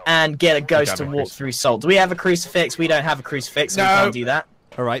crucifix, and get a ghost to walk through salt. Do we have a crucifix? We don't have a crucifix, so we No. can't do that.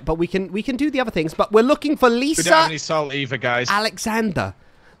 All right, but we can do the other things. But we're looking for We don't have Lisa any salt either, guys. Alexander.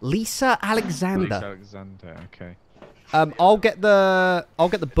 Lisa Alexander. Alexander, okay. I'll get the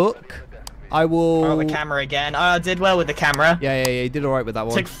book. I will. Oh, the camera again. Oh, I did well with the camera. Yeah. You did all right with that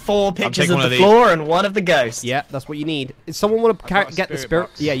one. Took 4 pictures taking of one the of floor and 1 of the ghost. Yeah, that's what you need. Is someone want to got a get the spirit spirit?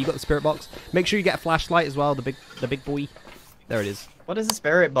 box. Yeah, you got the spirit box. Make sure you get a flashlight as well. The big boy. There it is. What does the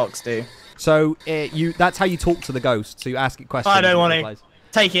spirit box do? So that's how you talk to the ghost. So you ask it questions. I don't and it want to. replies.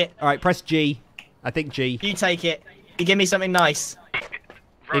 Take it. All right, press G. I think G. You take it. You give me something nice.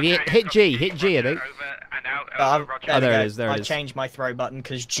 If you hit G, I think. Over and out, over, Roger. Oh, there we it go. is, there it I is. changed my throw button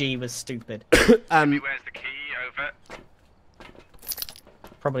because G was stupid. Where's the key? Over.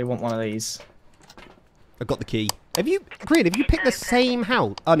 Probably want one of these. I got the key. Grian, have you picked the same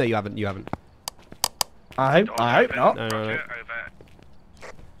house? Oh no, you haven't. You haven't. I hope not. No. Roger, over.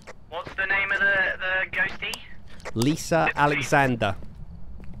 What's the name of the ghostie? Lisa Alexander.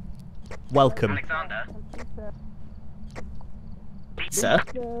 Welcome, Alexander? Sir?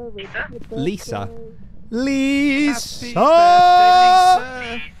 Lisa? Lisa.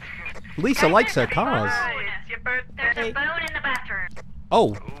 Lisa likes her cars. It's your birthday. There's a bone in the bathroom.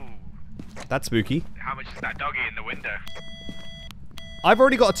 Oh, Ooh, that's spooky. how much is that doggy in the window? I've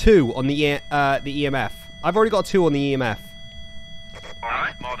already got a 2 on the EMF. I've already got a 2 on the EMF.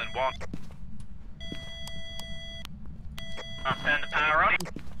 Alright, more than one. I'll turn the power on.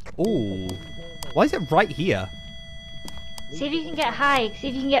 Ooh, why is it right here? See if you can get high. See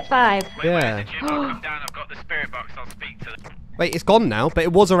if you can get 5. Wait, Yeah. where's the gym? I'll come down. I've got the spirit box. I'll speak to them. Wait, it's gone now, but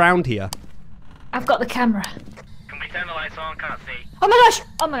it was around here. I've got the camera. Can we turn the lights on? Can't see. Oh my gosh!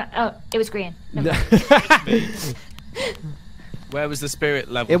 Oh my god! Oh, it was Grian. No. Where was the spirit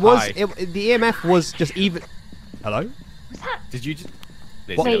level It was. high? The EMF was just even. Hello. Was that? Did you just...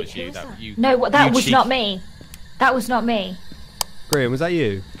 What? That Wait, was you. who was That, that? you, No, that you was cheek. not me. That was not me. Grian, was that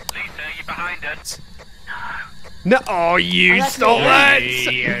you? Lisa, you behind us? No. Oh, you that's stole me.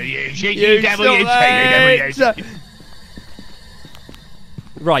 it! You devil, you stole it!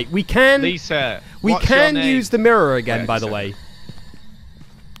 Right, we can. Lisa, We what's your can name? use the mirror again, Wait, by the Lisa. way.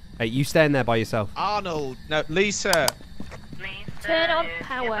 Hey, you stand there by yourself. Arnold. No, Lisa. Turn on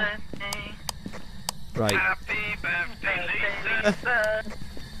power. Right. Happy birthday, Lisa.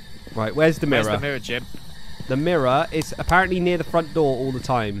 Right, where's the mirror? Where's the mirror, Jim? The mirror is apparently near the front door all the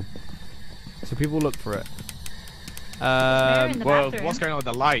time. So people look for it. in the Well, bathroom. what's going on with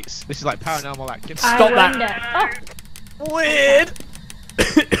the lights? This is like paranormal activity. Stop I that. wonder. Weird.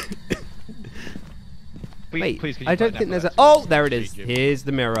 Wait, I don't think there's a... Oh, there it is. Here's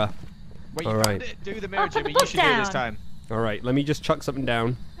the mirror. Wait, All you right. found it. Do the mirror, put the Jimmy. book You should do it this down. time. All right, let me just chuck something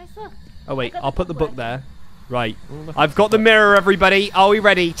down. Where's the- Oh, wait, I got I'll the put the book book where? there. Right. I've got the mirror, everybody. Are we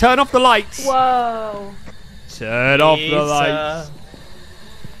ready? Turn off the lights. Whoa. Turn off the lights. Lisa.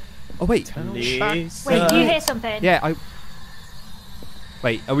 Oh, wait. Lisa. Wait, do you hear something? Yeah, I...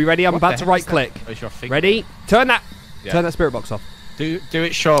 Wait, are we ready? I'm What about the to heck is that? right-click. Where's your finger? Ready? Turn that... Yeah. Turn that spirit box off. Do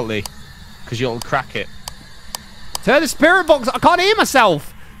it shortly, because you'll crack it. Turn the spirit box... I can't hear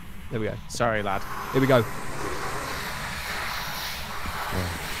myself. There we go. Sorry, lad. Here we go.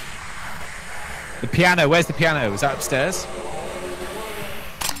 The piano. Where's the piano? Is that upstairs?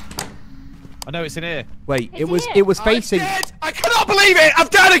 I know it's in here. Wait, It's it was here. facing... I'm dead! I cannot believe it! I've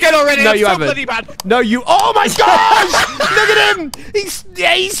done it again already! No, I'm you so haven't. bloody bad. No, you... Oh, my gosh! Look at him!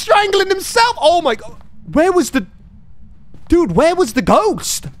 He's strangling himself! Oh, my God. Where was the... Dude, where was the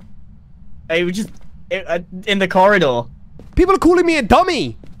ghost? They were just in the corridor. People are calling me a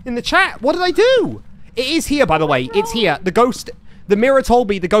dummy in the chat. What did I do? It is here, by the way. It's here. The ghost... The mirror told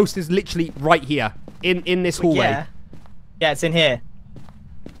me the ghost is literally right here. In this hallway. Yeah. Yeah, it's in here.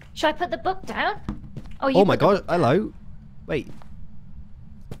 Should I put the book down? Oh, you Oh, my put the God. Hello. Wait.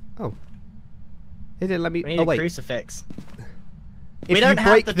 Oh. It didn't let me... We need Oh, a wait. crucifix. If We you don't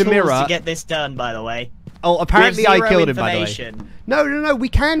have break the the tools mirror... to get this done, by the way. Oh, apparently I zero killed him, by the way. information. No. We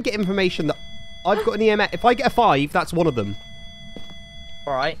can get information that... I've got an EMF. If I get a 5, that's one of them.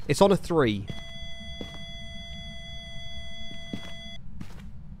 All right. It's on a 3.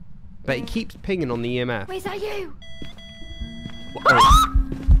 But it keeps pinging on the EMF. Wait, is that you? Oh.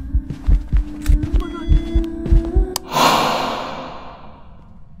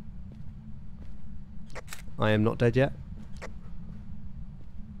 I am not dead yet.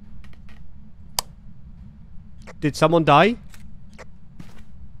 Did someone die?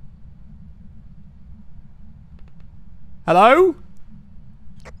 Hello?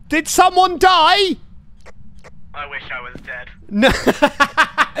 Did someone die? I wish I was dead. No.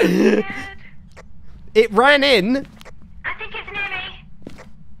 It ran in. I think it's near me.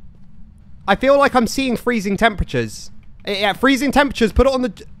 I feel like I'm seeing freezing temperatures. Yeah, freezing temperatures. Put it on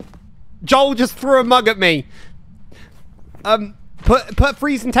the... Joel just threw a mug at me. Put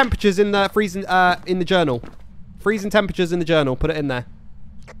freezing temperatures in the in the journal. Freezing temperatures in the journal. Put it in there.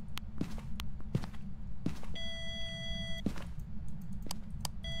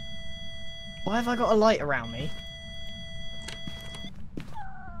 Why have I got a light around me?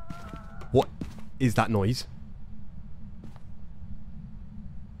 What is that noise?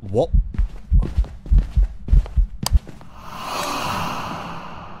 What?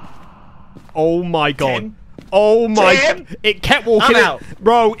 Oh my God. Tim? Oh my Tim? God. It kept walking I'm in. out.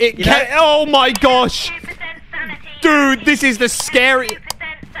 Bro, it You kept... know- Oh my gosh. 2% sanity. Dude, this is the scary... 1%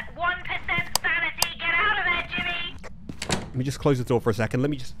 sanity. Get out of there, Jimmy. Let me just close the door for a second. Let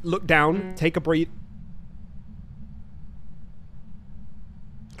me just look down, take a breath.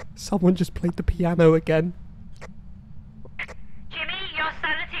 Someone just played the piano again. Jimmy, your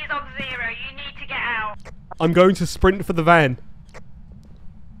sanity is on 0. You need to get out. I'm going to sprint for the van.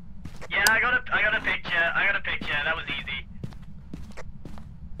 Yeah, I got a picture. That was easy.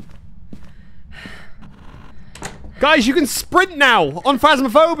 Guys, you can sprint now on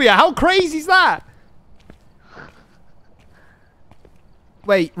Phasmophobia. How crazy is that?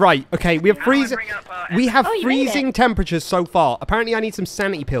 Wait, right. Okay, we have How do I freezing. bring up, We have Oh, you made freezing it. temperatures so far. Apparently, I need some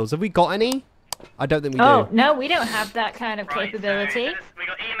sanity pills. Have we got any? I don't think we Oh, do. no, we don't have that kind of Right, capability. so we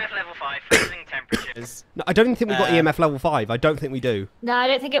got EMF level 5, freezing temperatures. No, I don't even think we've got EMF level 5. I don't think we do. No, I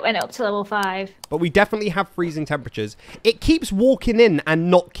don't think it went up to level 5. But we definitely have freezing temperatures. It keeps walking in and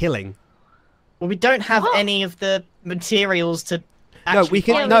not killing. Well, we don't have What? any of the materials to. No, we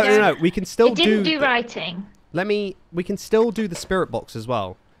can. Yeah, No, we no, don't. no. We can still It didn't do the- writing. We can still do the spirit box as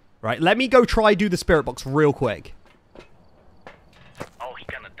well. Right, let me go try do the spirit box real quick. Oh, he's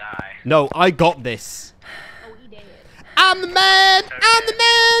gonna die. No, I got this. I'm the man, I'm the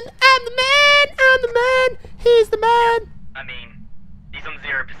man, I'm the man, I'm the man. He's the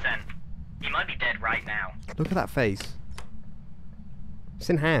Look at that face. It's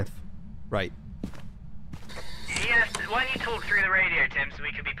in half. Right. Yes, why don't you talk through the radio, Tim, so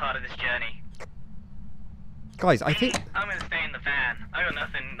we can be part of this journey? Guys, I think... I'm gonna stay in the van. I got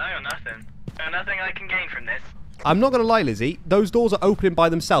nothing. I got nothing I can gain from this. I'm not going to lie, Lizzie. Those doors are opening by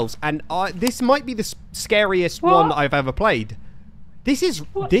themselves, and this might be the scariest one I've ever played. This is...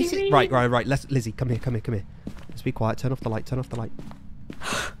 Right. Lizzie, come here. Let's be quiet. Turn off the light. Turn off the light.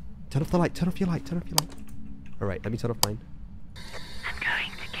 Turn off your light. Alright, let me turn off mine. I'm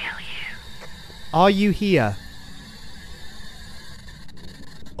going to kill you. Are you here?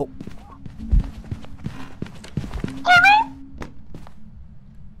 Oh.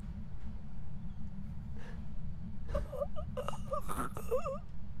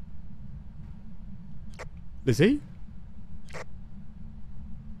 Lizzie?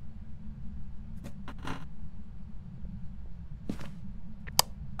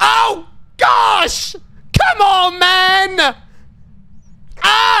 Oh, gosh! Come on, man!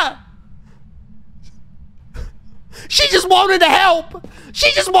 Ah! She just wanted to help!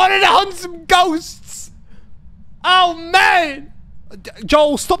 She just wanted to hunt some ghosts! Oh, man!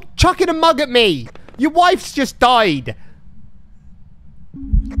 Joel, stop chucking a mug at me! Your wife's just died!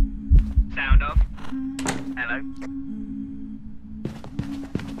 Sound off. Hello.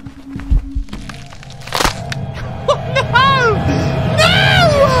 No!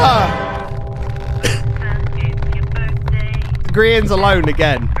 It's your birthday. Grian's alone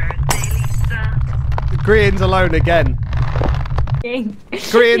again. Grian's alone again.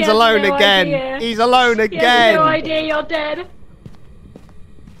 Grian's alone again. Idea. He's alone He again. has no idea you're dead.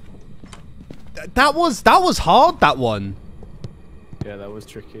 That was hard, that one. Yeah, that was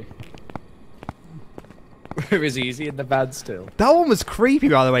tricky. It was easy in the van still. That one was creepy,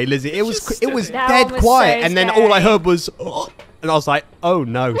 by the way, Lizzie. It was That dead one was quiet, so and then scary. all I heard was, oh, and I was like, oh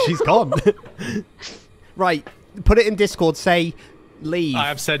no, she's gone. Right, put it in Discord. Say, leave. I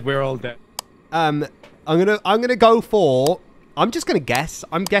have said we're all dead. I'm gonna go for. I'm just gonna guess.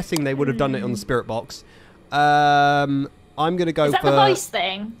 I'm guessing they would have done it on the spirit box. I'm gonna go Is that for the voice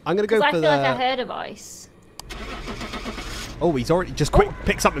thing? I'm gonna go 'Cause for I feel like I heard a voice. Oh, he's already just quick.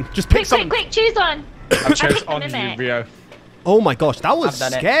 Pick something. Just pick something. Quick, choose one. I chose picked the on you, mimic. Rio. Oh my gosh, that was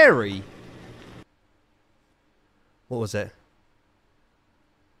I've done it. scary. What was it?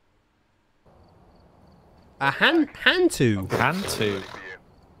 A hand to. Hand to.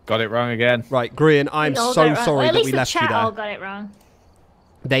 Got it wrong again. Right, Grian, I'm We all so got it wrong. sorry Well, at that least we the left you chat all there. got it wrong.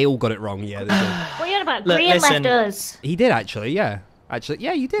 They all got it wrong, yeah. They did. What are you on about? Look, Grian listen. left us. He did actually, yeah. Actually,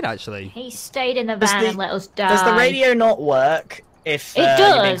 yeah, you did actually. He stayed in the Does van the- and let us die. Does the radio not work if It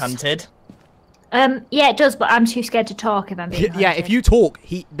you're being does. hunted? Yeah, it does, but I'm too scared to talk if I'm being Yeah, hunted. if you talk,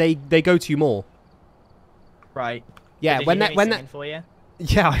 they go to you more. Right. Yeah, Did when you hear that me when singing that for you?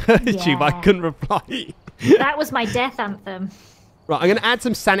 yeah, I heard you, but I Yeah. couldn't reply. That was my death anthem. Right, I'm gonna add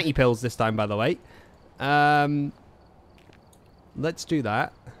some sanity pills this time, by the way. Let's do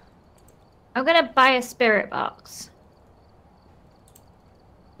that. I'm gonna buy a spirit box.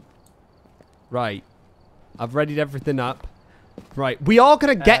 Right, I've readied everything up. Right, we are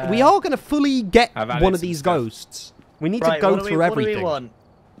gonna fully get I've added one of some these stuff. ghosts. We need Right, to go what do through we, everything. What do we want?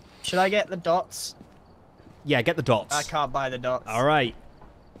 Should I get the dots? Yeah, get the dots. I can't buy the dots. All right.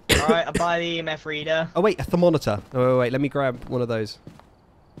 Alright, I'll buy the EMF reader. Oh wait, a thermometer. Oh wait, let me grab one of those.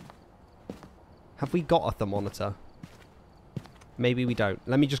 Have we got a thermometer? Maybe we don't.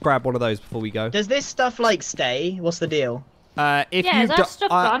 Let me just grab one of those before we go. Does this stuff, like, stay? What's the deal? If Yeah, you is that stuff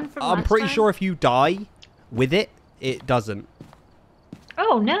gone from I'm last pretty time? sure if you die with it, it doesn't.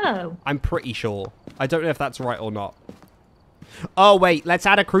 Oh no. I'm pretty sure. I don't know if that's right or not. Oh wait, let's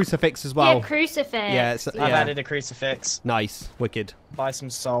add a crucifix as well. Yeah, crucifix. Yeah, it's- I've yeah. added a crucifix. Nice, wicked. Buy some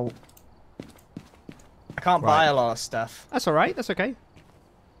salt. I can't Right. buy a lot of stuff. That's all right. That's okay.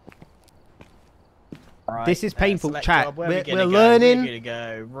 Right, This is painful, select chat. job. Where We're- we gonna we're go? learning. We're gonna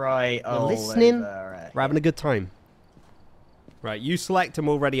go right. We're all listening. over, right. We're having a good time. Right, you select and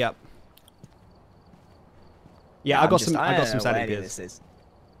we'll ready up. Yeah, I I'm got just- some. I got don't some know what sanity any of pills. this is.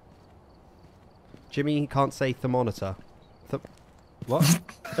 Jimmy can't say thermometer. What?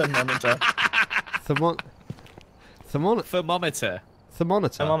 Thermometer. Thermometer. Thermometer.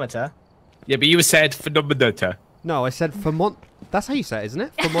 Thermometer. Thermometer. Yeah, but you said phenometer. No, I said thermon. That's how you say it, isn't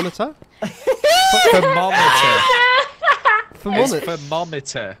it? Thermometer. Thermometer. It's Thermometer.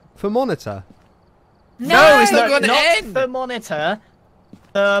 thermometer. Thermometer. No, it's not going to not end. thermometer.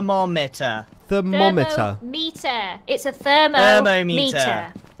 Thermometer. Thermometer. Thermometer. It's a thermometer.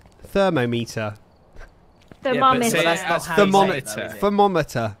 Thermometer. Thermometer. Thermometer. That's not how Thermometer. you say it, though, is it?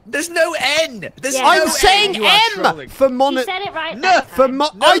 Thermometer. There's no N. There's Yeah. no I'm N. saying You are M. trolling. You Thermometer. said it right. No, that time.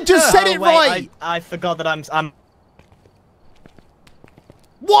 I just said it Oh, wait, right. I forgot that I'm.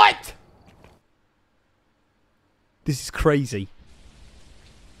 What? This is crazy.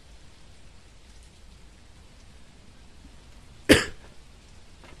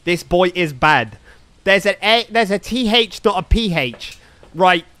 This boy is bad. There's a TH, not a PH.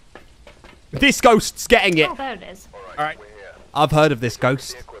 Right. This ghost's getting it. Oh, there it is. All right. I've heard of this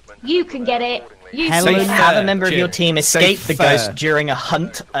ghost. You can get it. You Helen- can So get have it. a member of your team escape the Fair. ghost during a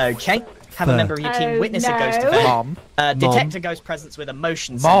hunt, okay? Have a Fair. member of your team Oh, witness a no. ghost event. Mom. Detect a ghost presence with a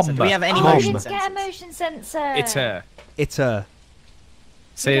motion sensor. Do we have any Oh, I motion didn't get a sensors? motion sensor. It's her. It's a.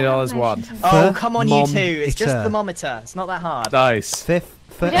 $60 one. Oh, come on, you Mom, two. It's it's just a- thermometer. It's not that hard. Nice. Fifth.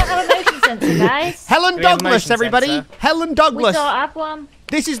 We don't have a motion sensor, guys. Helen we have a Douglas, motion everybody. sensor? Helen We Douglas. don't have one.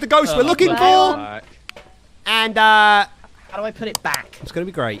 This is the ghost we're looking well. for. Alright. And How do I put it back? it's going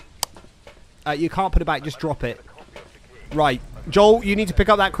to be great. You can't put it back, just drop it. Right. Joel, you need to pick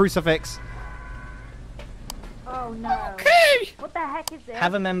up that crucifix. Oh no. Okay. What the heck is this?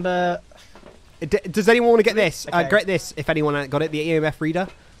 Have a member. Does anyone want to get this? Okay. Get this, if anyone got it, the EMF reader.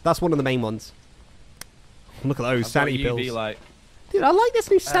 That's one of the main ones. Look at those I've got sanity UV pills. light. Dude, I like this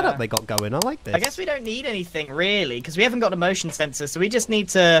new setup they got going. I like this. I guess we don't need anything really because we haven't got a motion sensor, so we just need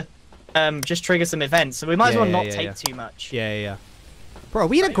to just trigger some events. So we might as well not take too much. Yeah. Bro, are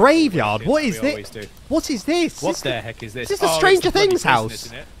we in a graveyard? What is We always this? do. What is this? What Is the heck is this? Is this the Oh, it's Stranger the bloody Things prison, house?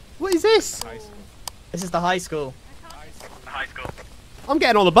 isn't it? What is this? This is the high school. High school. I'm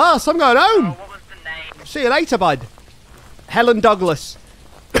getting on the bus. I'm going Oh, home. what was the name? See you later, bud. Helen Douglas.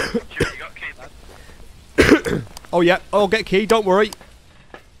 Sure, you got key. Oh, yeah. I'll get a key. Don't worry.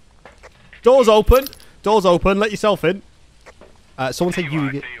 Doors open. Doors open. Let yourself in. Someone say You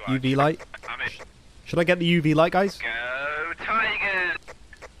are, UV, you are. UV light. I'm in. Should I get the UV light, guys? Go Tigers.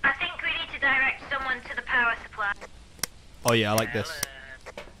 I think we need to direct someone to the power supply. Oh, yeah. I like this.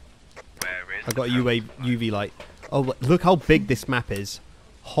 Where is I've got a the UV light. Oh, look how big this map is.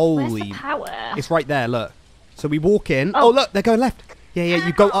 Where's Holy. the power? It's right there. Look. So we walk in. Oh, look. They're going left. Yeah,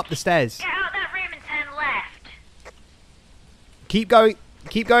 you go up the stairs. Get out of that room and turn left. Keep going.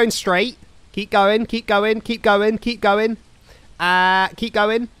 Keep going straight. Keep going. Keep going. Keep going. Keep going. Keep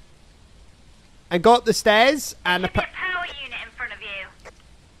going. And go up the stairs. And Should be a power unit in front of you.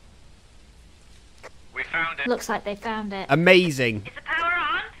 We found it. Looks like they found it. amazing. Is the power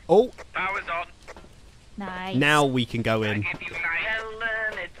on? Oh, Power's on. Nice. now we can go I in. give you light.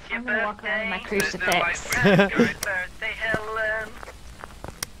 Helen, it's your I'm gonna walk around with my birthday. There's no light crucifix. without your birthday, Helen.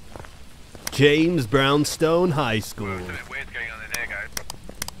 James Brownstone High School. Something weird's going on in there, guys.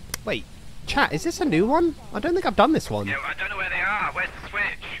 Wait, chat, is this a new one? I don't think I've done this one. Yeah, I don't know where they are. Where's the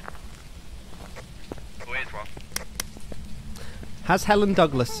switch? Oh, here's one. Has Helen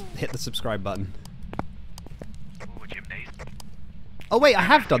Douglas hit the subscribe button? Oh, gymnasium. Oh, wait, I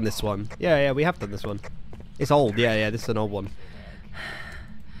have done this one. Yeah, we have done this one. It's old. Yeah, this is an old one.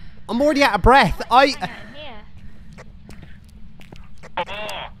 I'm already out of breath. Hang on, here. Oh,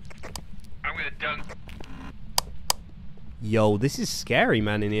 I'm gonna dunk. Yo, this is scary,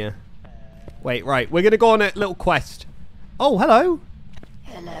 man, in here. Wait, right, we're gonna go on a little quest. Oh, hello.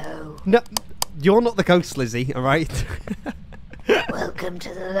 Hello. No, you're not the ghost, Lizzie. All right. Welcome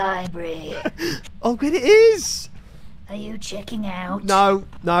to the library. Oh, good, it is. Are you checking out? No,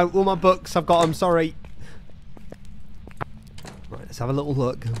 all my books, I've got them. Sorry. Right, let's have a little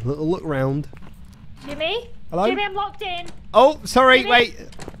look. A little look round. Jimmy? Hello? Jimmy, I'm locked in. Oh, sorry. Jimmy? Wait.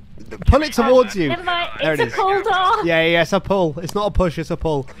 Pull it towards you. Never mind. There It's it a is. pull door. Yeah, it's a pull. It's not a push. It's a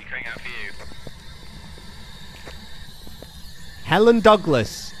pull. He's coming out for you. Helen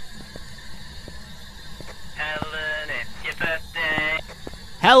Douglas. Helen, it's your birthday.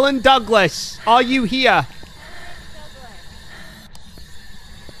 Helen Douglas, are you here?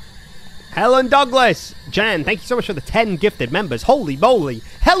 Helen Douglas. Jan, thank you so much for the 10 gifted members. Holy moly.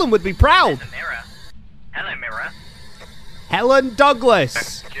 Helen would be proud. There's a mirror. Hello, mirror. Helen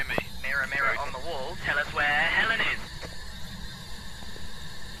Douglas. Jimmy. Mirror, mirror on the wall. Tell us where Helen is.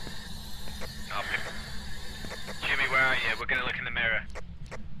 Oh, Jimmy, where are you? We're gonna look in the mirror.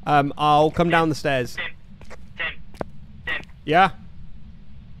 I'll come down the stairs. Tim. Yeah?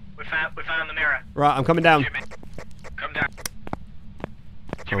 We found the mirror. Right, I'm coming down. Jimmy, come down.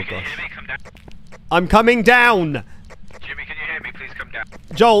 Jimmy, can you gosh. hear me? Come down. I'm coming down. Jimmy, can you hear me? Please come down.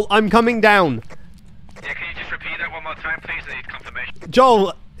 Joel, I'm coming down. Yeah, can you just repeat that one more time, please? I need confirmation.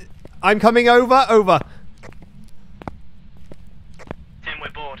 Joel, I'm coming over. Tim,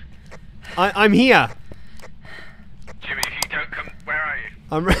 we're bored. I'm here. Jimmy, if you don't come, where are you?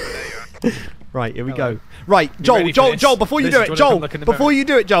 I'm There you are. Right, here we go. Right, Joel, ready for Joel, this? Joel, before you Liz, do do it, you wanna Joel, come look in the before mirror? you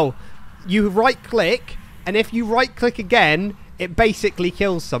do it, Joel, you right click, and if you right click again, it basically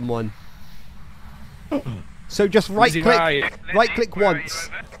kills someone. So just right Lizzie, click, where are you? right click once.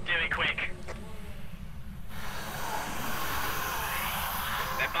 Do it quick.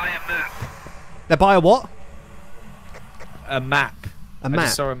 They're by a map. They're by a what? A map. A I map.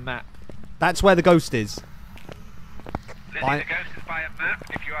 just saw a map. That's where the ghost is. Lizzie, By- the ghost is by a map.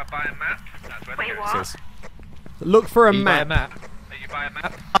 If you are by a map, that's where the Wait, ghost what? is. Look for a Are you by a map. map? Are you by a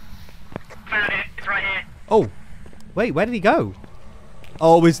map? Found it. It's right here. Oh, wait, where did he go?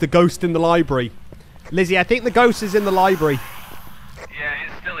 Oh, is the ghost in the library? Lizzie, I think the ghost is in the library. Yeah,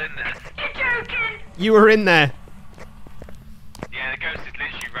 it's still in there. You're joking! You were in there. Yeah, the ghost is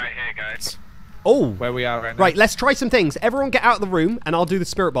literally right here, guys. Oh, Where we are right now. right, let's try some things. Everyone get out of the room, and I'll do the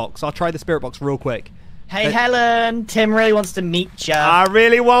spirit box. I'll try the spirit box real quick. Hey, Helen. Tim really wants to meet ya. I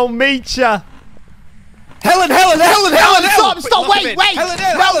really won't meet ya. Helen! Stop, wait,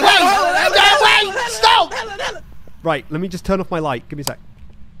 stop! Right, let me just turn off my light. Give me a sec.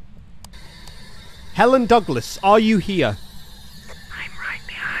 Helen Douglas, are you here? I'm right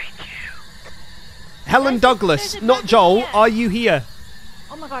behind you. Helen Douglas, there's a not button Joel, here. are you here?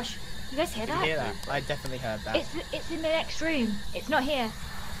 Oh my gosh. You guys hear that? Hear that? I definitely heard that. It's in the next room. It's not here.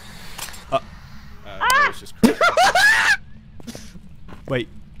 It's just Wait,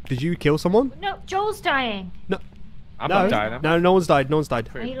 did you kill someone? No, Joel's dying. No. I'm no, not dying. am I? no, no one's died. No one's died.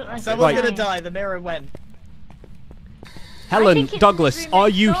 Oh, you look like Someone's you're gonna dying. die. The mirror went. Helen think it's Douglas, the room are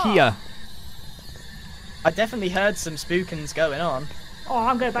next you door. here? I definitely heard some spookings going on. Oh,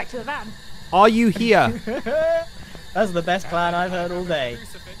 I'm going back to the van. Are you here? That's the best plan I've heard all day.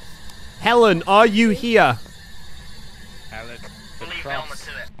 Helen, are you here? Helen. We'll leave Velma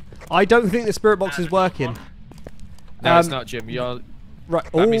to it. I don't think the spirit box is working. No, it's Um, not, Jim. You're. Right.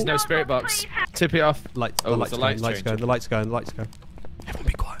 That means oh, no spirit box. Tip it off. lights. Oh, The lights the going. light's Lights going. changing. The lights going. The lights going. Everyone,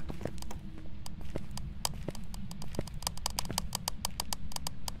 be quiet.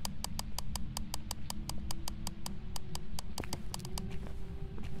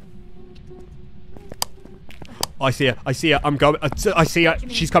 I see her. I see her. I'm going. I see her.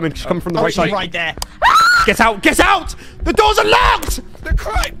 She's coming. She's coming from the Oh, right she's side. right there. Get out! Get out! The doors are locked! The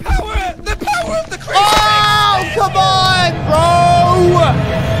crime power! The power of the crime! Oh, come on,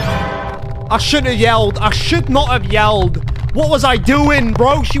 bro! I shouldn't have yelled. I should not have yelled. What was I doing,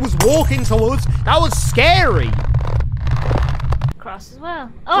 bro? She was walking towards. That was scary. Cross as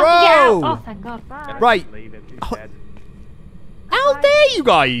well. Oh, you get out. Bro! Oh, thank God. Bye. Right. How dare you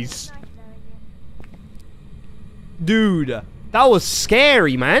guys? Dude, that was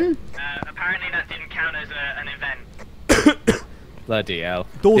scary, man. Apparently that didn't count as an event. Bloody hell.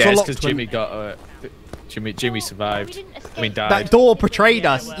 Doors yeah, are it's locked because when- Jimmy got. Jimmy survived. didn't escape. I mean, died. That door betrayed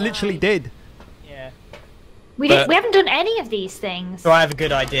us. well, Literally did. Yeah. We But- haven't done any of these things. So I have a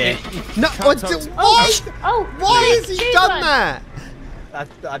good idea. No, Can't what? talk- Why? Oh, Why yeah, has he choose done one.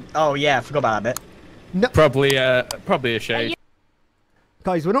 that? Oh yeah, I forgot about that bit. Probably a shade.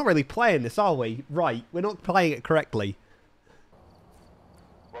 Guys, we're not really playing this, are we? Right, we're not playing it correctly.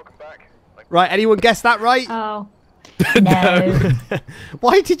 Welcome back. Right, anyone guess that right? Oh. No.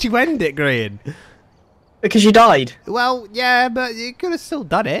 Why did you end it, Grian? Because you died. Well, yeah, but you could have still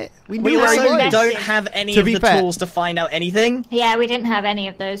done it. We We knew where he also was. don't have any To of be the fair- tools to find out anything. Yeah, we didn't have any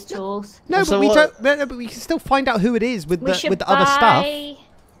of those tools. No, Also, but we what- don't. No, but we can still find out who it is with We the should other stuff. buy-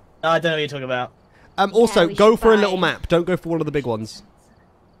 I don't know what you're talking about. Also, we go should for a buy- little map. Don't go for one of the big ones.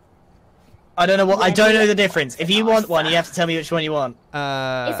 I don't know what. I don't know the difference. If you want one, you have to tell me which one you want.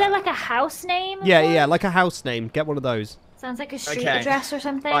 Is there like a house name? of Yeah, one? yeah, like a house name. Get one of those. Sounds like a street Okay. address or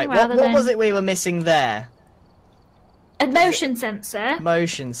something. Right. rather What than was it we were missing there? a motion sensor.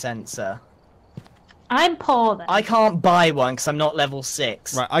 Motion sensor. I'm poor then. I can't buy one because I'm not level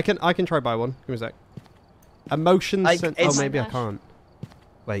 6. Right, I can try buy one. Give me a sec. A motion Like, sen- Oh, it's- maybe I can't.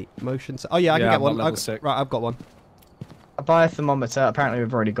 Wait, motion. Oh yeah, I can Yeah, get I'm one. not level 6. Right, I've got one. I buy a thermometer. Apparently,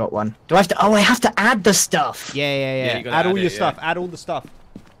 we've already got one. Do I have to? Oh, I have to add the stuff. Yeah, yeah, Yeah, yeah. you gotta add all add your it, stuff. yeah. Add all the stuff.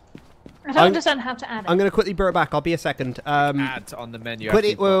 I don't I'm- understand how to add it. I'm gonna quickly bring it back. I'll be a second. Add on the menu.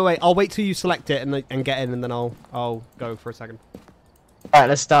 Quickly, after wait, you've wait, wait. I'll wait till you select it and get in, and then I'll go for a second. All right,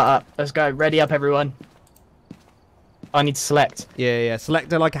 let's start up. Let's go. Ready up, everyone. I need to select. Yeah, yeah.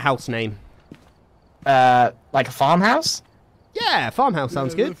 Select like a house name. Like a farmhouse. Yeah, farmhouse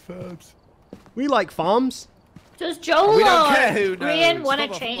sounds good. We like farms. Does Joel We don't or care who Grian knows. want to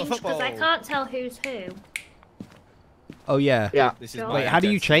Football, change? football. Because I can't tell who's who. Oh yeah. Yeah. This is Wait, my how do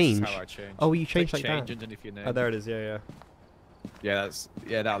you identity, this is change? how I change. Oh, you change Click like change that. underneath your name. Oh, there it is. Yeah, yeah.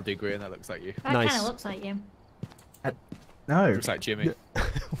 Yeah, that'll do, Grian. That looks like you. That Nice. kind of looks like you. No. Looks like Jimmy.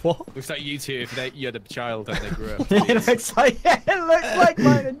 What? Looks like you two if you had a child and they grew up. It looks like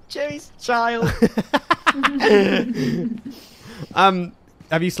mine and Jimmy's child.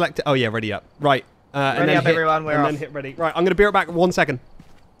 Have you selected? Oh yeah, ready up. Right. Ready up, everyone. We're and off. then hit ready. Right. I'm gonna be right back in 1 second.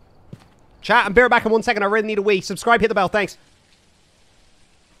 Chat. I'm be right back in 1 second. I really need a wee. Subscribe. Hit the bell. Thanks.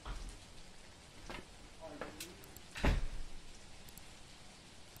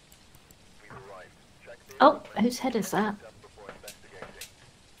 Oh, whose head is that?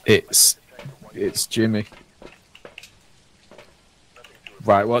 It's Jimmy.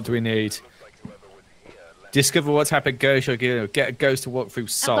 Right, what do we need? Discover what type of ghost you're getting. Get a ghost to walk through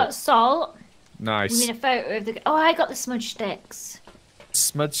I've salt. got salt. We Nice. need a photo of the. Oh, I got the smudge sticks.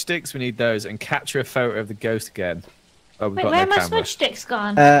 Smudge sticks, we need those. And capture a photo of the ghost again. Oh, we've Wait, got where no are my camera. smudge sticks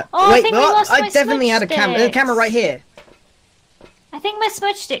gone? Oh, I wait, think we what? lost I my definitely smudge had a camera. There's a camera right here. I think my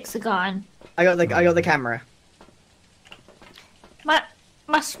smudge sticks are gone. I got the camera.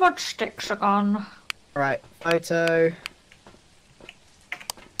 My smudge sticks are gone. Right, photo.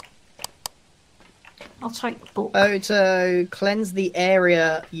 I'll take the book. Photo. Cleanse the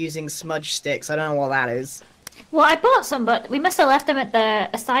area using smudge sticks. I don't know what that is. Well, I bought some, but we must have left them at the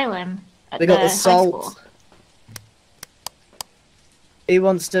asylum. They got the high salt. school. Who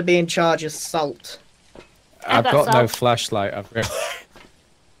wants to be in charge of salt? I've got got no salt. flashlight.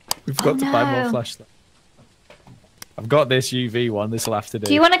 We've got to buy more no. flashlight. I've got this UV one. This will have to do.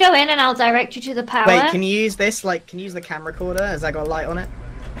 Do you want to go in and I'll direct you to the power? Wait, can you use this? Like, can you use the camera recorder? Has that got a light on it?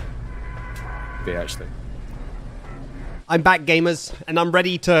 be actually? I'm back, gamers, and I'm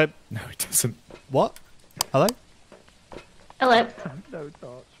ready to. No, it doesn't. What? Hello? Hello. No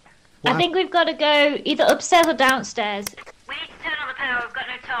torch. I think we've got to go either upstairs or downstairs. We need to turn on the power. We've got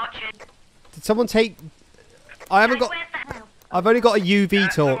no torches. Did someone take? I haven't got. Where's the hell? I've only got a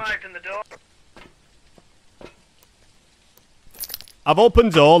UV torch. Open the door. I've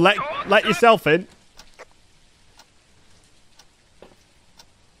opened door. Let yourself in.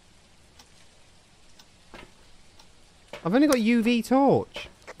 I've only got UV torch.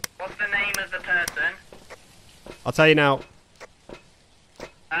 What's the name of the person? I'll tell you now.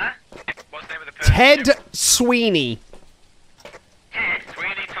 Huh? What's the name of the person? Ted Sweeney. Ted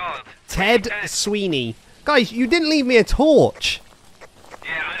Sweeney Todd. Ted Sweeney. Guys, you didn't leave me a torch. Yeah,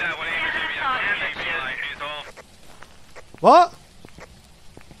 I know. What who's off? What?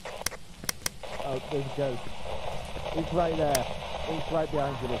 Oh, there's a ghost. He's right there. He's right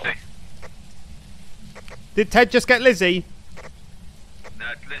behind you. Did Ted just get Lizzie? No,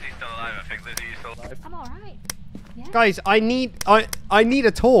 Lizzie's still alive. I think Lizzie, you still alive? I'm alright. Yeah. Guys, I need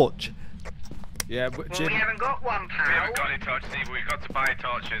a torch. Yeah, but Well, Jim, we haven't got one, We pal. haven't got any torches either. We've got to buy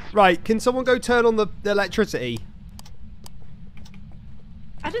torches. Right, can someone go turn on the electricity?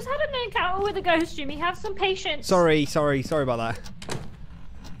 I just had an encounter with a ghost, Jimmy. Have some patience. Sorry about that.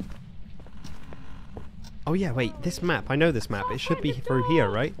 Oh yeah, wait, this map. I know this map. It should be through here,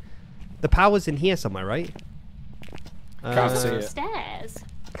 right? The power's in here somewhere, right? Can't see Some it. stairs.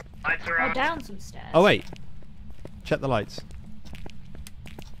 Lights are Or on. down some stairs. Oh wait. Check the lights.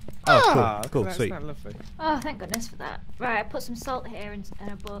 Oh, cool, that's sweet. not lovely. Oh, thank goodness for that. Right, I put some salt here and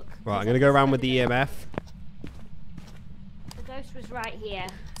a book. Right, I'm gonna go around with the EMF. The ghost was right here.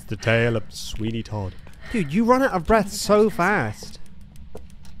 It's the tale of Sweeney Todd. Dude, you run out of breath so fast.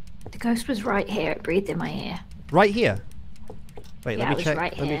 The ghost was right here. It breathed in my ear. Right here. Wait, Yeah, let it me was check.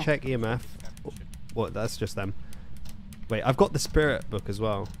 right Let me here. check EMF. What? That's just them. Wait, I've got the spirit book as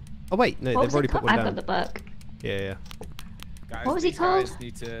well. Oh wait, no, What they've was already it put called? one I've down. got the book. Yeah. Guys, What was he these guys called?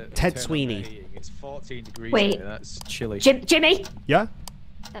 need to Ted turn on Sweeney. the heating. It's 14 degrees Wait. here. That's chilly. Jimmy! Yeah?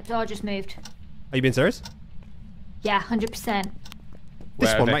 That door just moved. Are you being serious? Yeah, 100%. This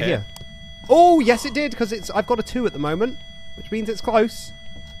Where, one over right here? here. Oh, yes it did, because I've got a 2 at the moment, which means it's close.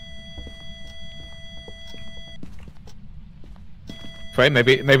 Wait,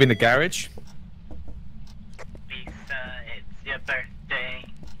 maybe in the garage. Lisa, it's your birthday.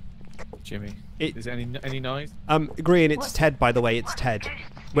 Jimmy, It- is there any noise? Grian, it's What's- Ted, by the way, it's Ted.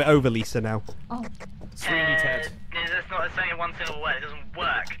 We're over Lisa now. Oh, Sweeney Ted. That's not it's only one syllable word. It doesn't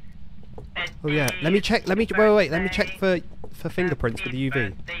work. Oh yeah, let me check, let me check for fingerprints with the UV.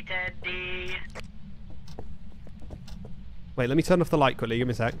 Birthday, Teddy. Wait, let me turn off the light quickly, give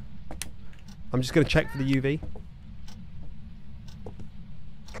me a sec. I'm just going to check for the UV.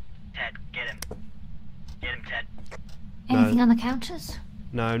 Ted, get him. Get him, Ted. anything on the counters?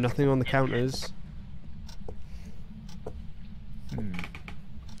 No, nothing on the counters.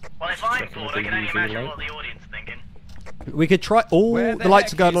 Well, if I'm Checking bored, with I the can only UV imagine light. what the audience is thinking. We could try... Oh, Where the the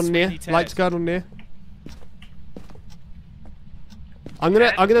lights heck are going is on near. Sweeney Ted? Lights are going on near. I'm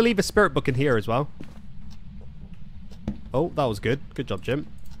gonna leave a spirit book in here as well. Oh, that was good. Good job, Jim.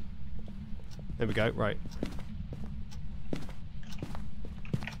 There we go. Right.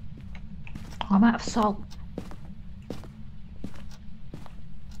 I'm out of salt.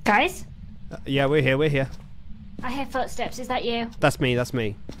 Guys? Yeah, we're here. We're here. I hear footsteps. Is that you? That's me. That's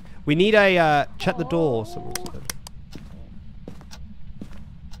me. We need a check the door. Someone said.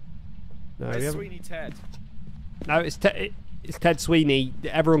 No, we Where's haven't. Sweeney Ted? No, it's Ted Sweeney.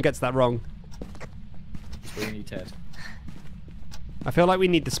 Everyone gets that wrong. Sweeney Ted. I feel like we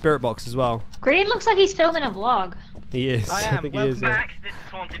need the spirit box as well. Green looks like he's filming a vlog. He is. I am. think he Welcome is. Yeah. Back, this is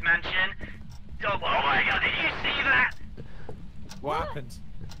Haunted Mansion. Oh my god, did you see that? What happened?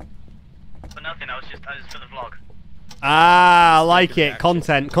 For nothing, I was for the vlog. Ah, I like it.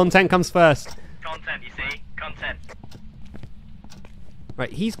 Content. Content comes first. Content, you see? Content.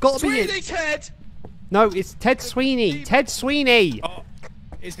 Right, he's got to be. Sweeney Ted! No, it's Ted Sweeney. Ted Sweeney. Oh,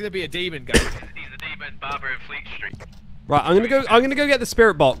 it's gonna be a demon, guys. He's the demon barber of Fleet Street. Right, I'm gonna go get the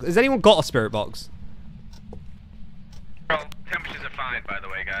spirit box. Has anyone got a spirit box? Well, temperatures are fine, by the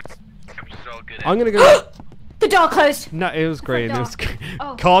way, guys. Temperatures are all good. I'm gonna go. The door closed. No, it was green. It was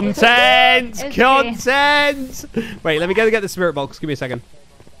Oh, content. it was Content. Wait, let me go get the spirit box. Give me a second.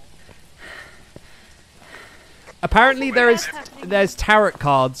 Apparently, there's tarot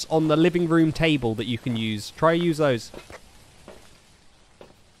cards on the living room table that you can use. Try use those.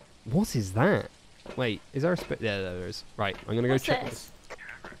 What is that? Wait, is there a spirit? Yeah, there is. Right, I'm gonna go What's check this?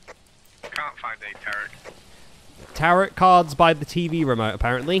 Can't find a tarot. tarot cards by the TV remote.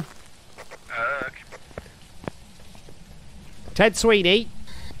 Apparently, Okay. Ted Sweeney.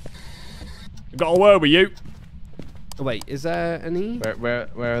 Got a word with you. Oh, wait, is there any? Where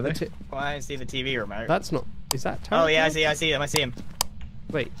are they? Well, I don't see the TV remote. That's not. Is that tarot? Oh yeah, cards? I see him. I see him.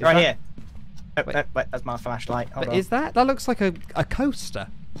 Wait, is Right that- here. Oh, Wait. wait, that's my flashlight. Hold But on. is that looks like a coaster,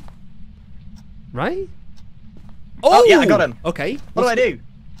 right? Oh yeah, I got him. Okay. What do I do?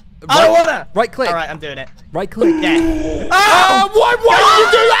 Right, I don't wanna. Right click. All right, I'm doing it. Right click. Yeah. Ah! Why did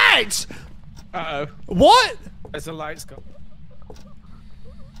you do that? Uh oh. What? There's a light gone.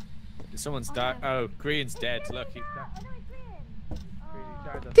 Someone's died. Oh, Grian's dead. Look, he's dead.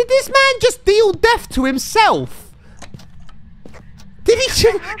 Did this man just deal death to himself? Did he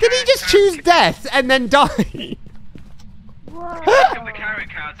just choose death and then die? Whoa. Took the carrot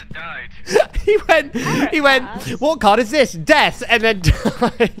cards and died. he went, what card is this? Death, and then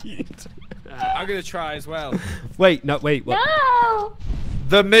died. I'm gonna try as well. Wait, no, wait, what? No!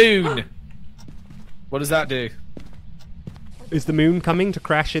 The moon. What does that do? Is the moon coming to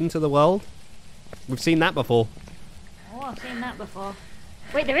crash into the world? We've seen that before. Oh, I've seen that before.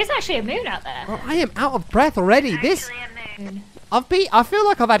 Wait, there is actually a moon out there. Oh, I am out of breath already. This, Actually, a moon. I feel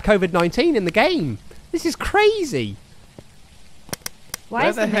like I've had COVID-19 in the game. This is crazy. Why Where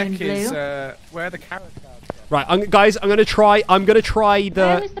is the the moon heck blue? is where are the carrot cards? Right, guys, I'm gonna try Where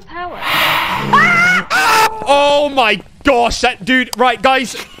the. is the power? Oh my gosh, that dude! Right,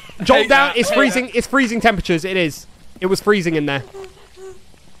 guys, jolt Hate down. that, It's hate freezing. that. It's freezing temperatures. It is. It was freezing in there.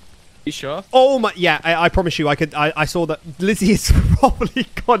 You sure? Oh my! Yeah, I promise you, I saw that Lizzie has probably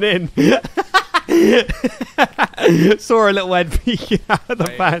gone in. Saw a little head peeking out of the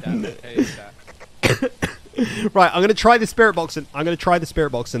fan. Right, I'm gonna try the spirit box. I'm gonna try the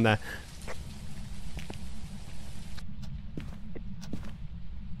spirit box in there.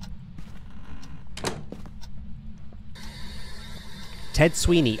 Ted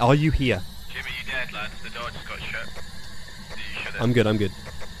Sweeney, are you here? Jimmy, you dead, lad. The door just got shut. You shut it. I'm good. I'm good.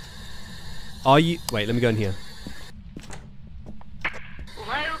 Are you? Wait, let me go in here. Low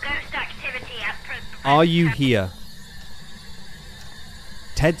ghost activity at present. Are you here?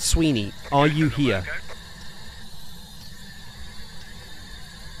 Ted Sweeney, are you here?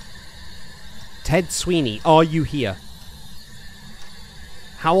 Ted Sweeney, are you here?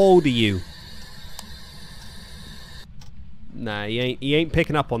 How old are you? Nah, he ain't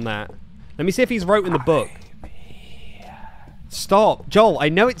picking up on that. Let me see if he's wrote in the book. Stop. Joel, I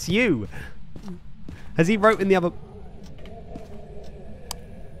know it's you. Has he wrote in the other...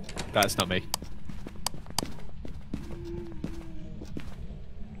 That's not me.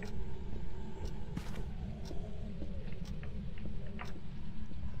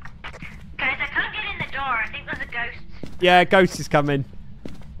 Guys, I can't get in the door. I think there's a ghost. Yeah, Ghost is coming.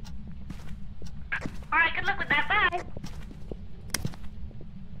 Alright, good luck with that. Bye.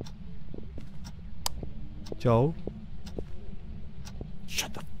 Joel?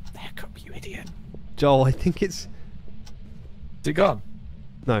 Shut the heck up, you idiot. Joel, I think it's... Is it gone?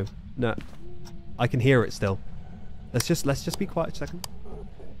 No, no. I can hear it still. Let's just be quiet a second.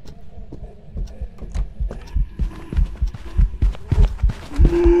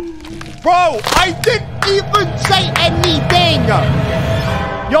 Bro, I didn't even say anything!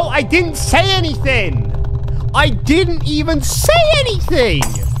 Yo, I didn't say anything! I didn't even say anything!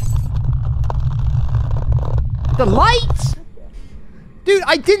 The lights? Dude,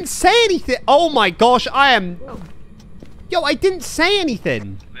 I didn't say anything. Oh my gosh, I am... Yo, I didn't say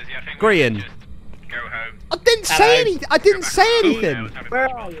anything. Lizzie, I think Grian. we should just go home. I didn't say anything. I didn't say anything. Where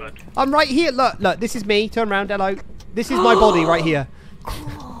are you? I'm right here. Look, look, this is me. Turn around, hello. This is my body right here.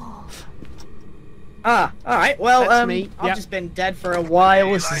 Alright, well, That's me. I've Yep. just been dead for a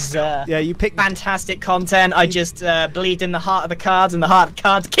while. This is, Yeah, you picked... fantastic content. I just believed in the heart of the cards, and the heart of the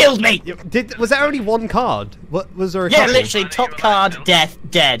cards killed me! Was there only one card? What was there? A Yeah, couple? literally, top card, death,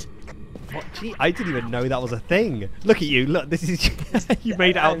 dead. What? Gee, I didn't even know that was a thing. Look at you. Look, this is... you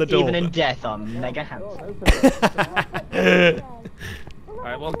made it out the door. Even in death, I'm mega handsome.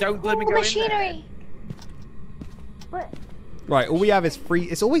 Alright, well, don't let me go in there. Machinery. Right, all we have is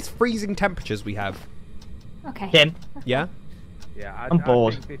It's always freezing temperatures we have. Okay. Kim, Yeah? Yeah, I'm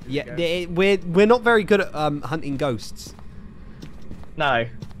bored. Yeah, we're not very good at hunting ghosts. no.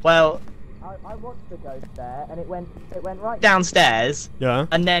 Well, I watched the ghost there, and it went right downstairs, Yeah?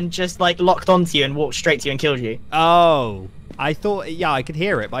 and then just, like, locked onto you and walked straight to you and killed you. Oh. I thought... Yeah, I could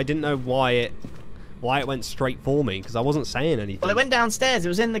hear it, but I didn't know why it went straight for me, because I wasn't saying anything. Well, it went downstairs. It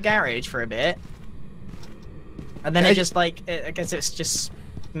was in the garage for a bit. And then it just, like, I guess it's just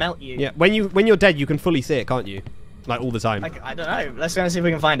melt you. Yeah, when you're dead, you can fully see it, can't you? Like, all the time. I don't know. Let's go and see if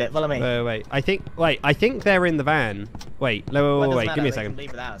we can find it. Follow me. Wait. I think they're in the van. Wait, Well, it doesn't wait. Give me a matter, they second. can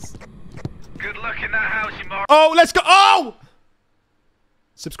leave without us. Good luck in that house, you moron. Oh, let's go! Oh!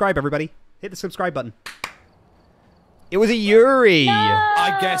 Subscribe, everybody. Hit the subscribe button. It was a Yuri.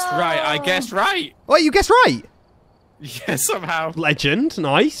 I guessed right. Wait, you guessed right. Yeah, somehow. Legend,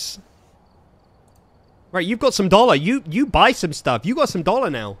 nice. Right, you've got some dollar. You buy some stuff. You got some dollar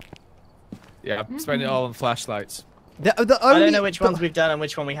now. Yeah, spend it all on flashlights. The I only, don't know which ones we've done and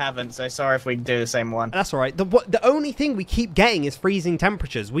which one we haven't, so sorry if we do the same one. That's all right. The only thing we keep getting is freezing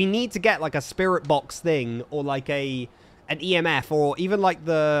temperatures. We need to get like a spirit box thing or like an EMF or even like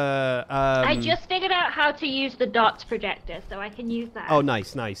the. I just figured out how to use the dots projector, so I can use that. Oh,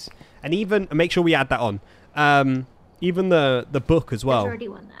 nice. And even make sure we add that on. Even the book as well. There's already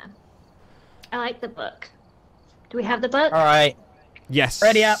one there. I like the book. Do we have the book? Alright, Yes.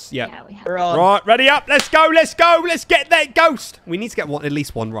 Ready up? Yeah. Yeah, we have. we're on. Right, ready up. Let's go. Let's get that ghost. We need to get at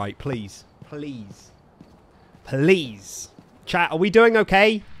least one right, please. Please. Chat, are we doing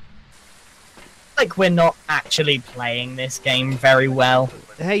okay? Like, we're not actually playing this game very well.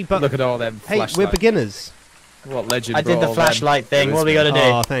 Hey, but Look at all them hey, flashlights. we're beginners. What legend I did brought the all them? flashlight thing. What are we gonna do?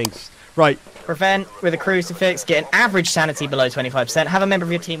 Oh, thanks. Right. Prevent with a crucifix, get an average sanity below 25%, have a member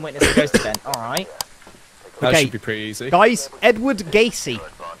of your team witness a ghost event. Alright. That Okay. should be pretty easy. Guys, Edward Gacy.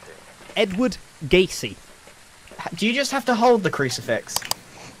 Do you just have to hold the crucifix?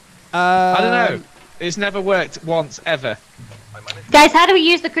 I don't know. It's never worked once, ever. Guys, how do we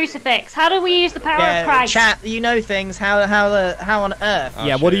use the crucifix? How do we use the power of Christ? Chat, you know things. How on earth?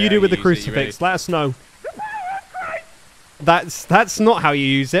 Yeah, I'll what do show you do with the how you use it, you crucifix? Let us know. That's not how you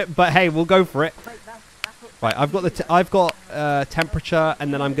use it, but hey, we'll go for it. Right, I've got temperature,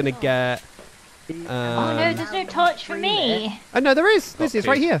 and then I'm gonna get. Oh no, there's no torch for me. Oh no, there is. This is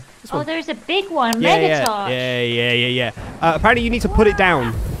right here. This Oh, one. there's a big one, Yeah, mega yeah, torch. yeah. Apparently, you need to put it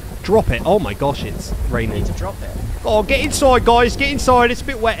down. Drop it. Oh my gosh, it's raining. To drop it. Oh, get inside, guys. Get inside. It's a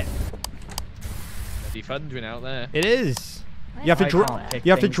bit wet. Bloody thundering out there. It is. You have to I drop. can't pick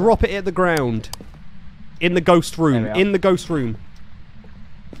You have to things drop it at the ground. In the ghost room. There we are. In the ghost room.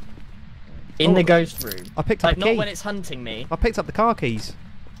 In the ghost room. I picked up Like, a not key. when it's hunting me. I picked up the car keys.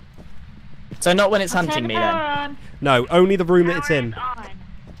 So not when it's Turn hunting the me power then. on. No, only the room that it's Power in. is on.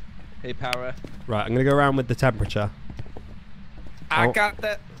 Hey, power. Right, I'm gonna go around with the temperature. I Oh. got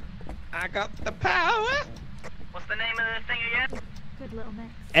the power. What's the name of the thing again? Good little mix.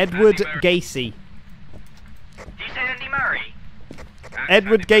 Edward Andy Murray. Gacy. Did you say Andy Murray?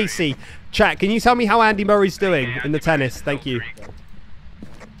 Edward Gacy. Chat, can you tell me how Andy Murray's doing in the tennis? Thank you.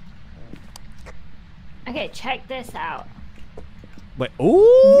 Okay, check this out. Wait.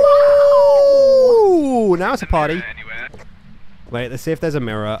 Ooh! Now it's a party. Anywhere. Wait, let's see if there's a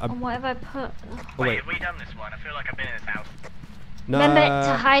mirror. And what have I put? Oh, Wait, wait. have we done this one? I feel like I've been in this house. No. Remember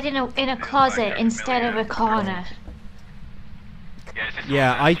to hide in a closet instead of a corner. Yeah, is this the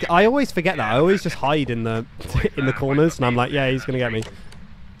Yeah, one? I always forget that. I always just hide in the in the corners, and I'm like, yeah, he's gonna get me.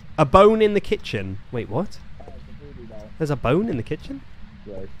 A bone in the kitchen. Wait, what? There's a bone in the kitchen?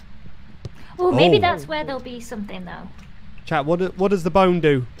 Oh, maybe Oh. that's where there'll be something though. Chat, what does the bone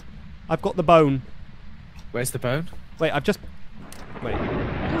do? I've got the bone. Where's the bone? Wait, I've just... Wait.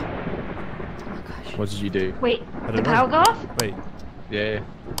 What did you do? Wait, I the don't know. power go off? Wait, Yeah.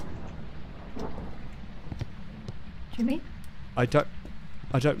 Jimmy? I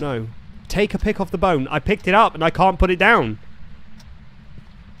don't know. Take a pick off the bone. I picked it up and I can't put it down.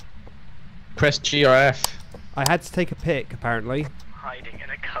 Press G or F. I had to take a pick, apparently. Hiding in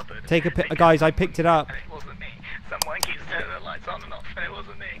a cupboard. Take a pick. Guys, I picked it up. And it wasn't me. Someone keeps turning the lights on and off, and it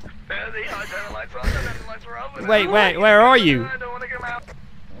wasn't me. I turned the lights on, and then the lights were off. Wait, where are you? I don't want to come out.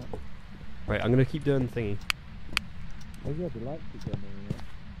 Wait, I'm gonna keep doing the thingy. Oh yeah, the lights keep going on.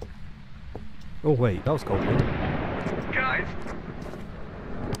 Oh wait, that was cold. Guys,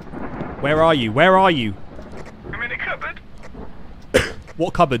 Where are you? Where are you? I'm in a cupboard.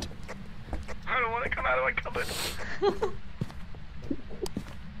 What cupboard? I don't want to come out of my cupboard.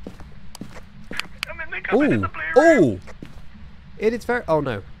 I'm in the cupboard in the blue room. Oh! It is very. Oh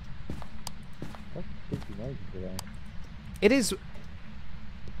no. That's pretty noisy today. It is.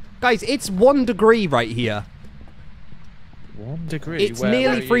 Guys, it's 1 degree right here. 1 degree. It's where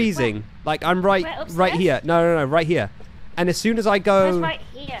nearly are you? freezing. Like I'm right upstairs? here. No, right here. And as soon as I go. Where's right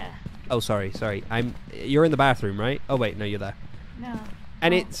here? Oh, sorry. You're in the bathroom, right? Oh wait, no, you're there. No.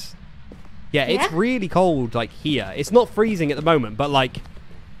 And Oh. it's. Yeah, it's Yeah? really cold, like here. It's not freezing at the moment, but like.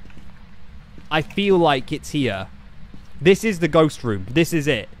 I feel like it's here. This is the ghost room. This is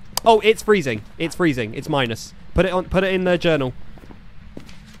it. Oh, it's freezing. It's freezing. It's minus. Put it on. Put it in the journal.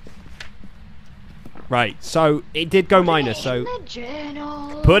 Right. So it did go minus. So The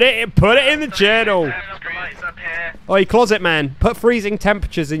journal. put it in the journal. Turn off the lights up here. Oi, closet man. Put freezing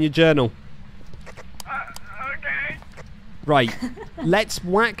temperatures in your journal. Okay. Right. Let's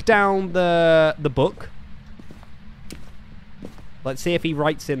whack down the book. Let's see if he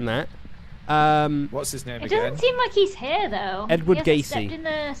writes in that. What's his name It again? doesn't seem like he's here though. Edward He hasn't Gacy. stepped in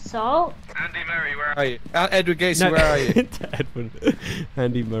the salt. Andy Murray, where Where are you? Edward Gacy, No. where are you? Edward.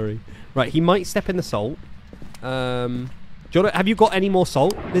 Andy Murray. Right, he might step in the salt. Do you have you got any more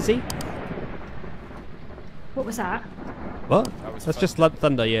salt, Lizzie? What was that? What? That was That's fun. just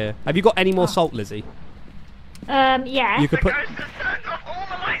thunder, yeah. Have you got any more salt, Lizzie? Yeah. You could put. Ghost has turned off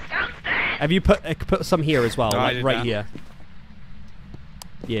all the lights downstairs. Have you put some here as well, No, I like did right that. here?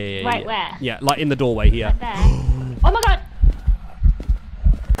 Yeah. Right yeah. where? Yeah, like in the doorway here. Right there. Oh my god!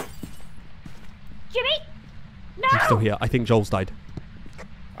 Jimmy! No! I'm still here. I think Joel's died.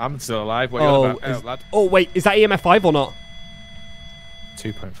 I'm still alive. What are you on about? is- Lad? oh wait, is that EMF 5 or not?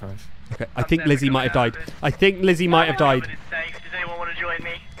 2.5. Okay, I think Lizzie might have died. I think Lizzie might have died. It's safe. Does anyone want to join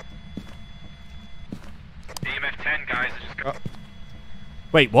me? EMF 10, guys. I just got.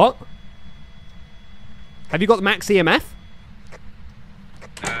 Wait, what? Have you got the max EMF?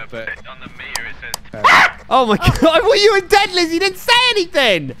 But On the meter it says. Oh my god! I thought you were dead, Lizzie. You didn't say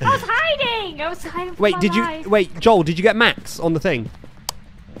anything. I was hiding! I was hiding from Wait, my did you? life. Wait, Joel, did you get max on the thing?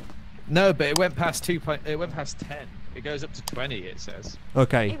 no, but it went past 2. It went past 10. It goes up to 20. It says.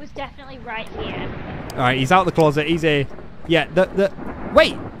 Okay. It was definitely right here. All right, he's out the closet. He's here. Yeah.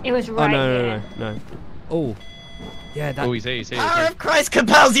 Wait. It was Oh right no, here. no. Oh. Yeah. That. Oh, he's here. He's here. Power of Christ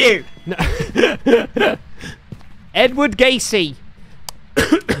compels you! No. Edward Gacy.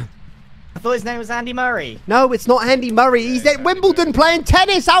 I thought his name was Andy Murray. No, it's not Andy Murray. He's at Wimbledon playing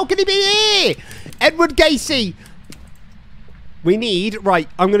tennis. How can he be here? Edward Gacy. We need. Right,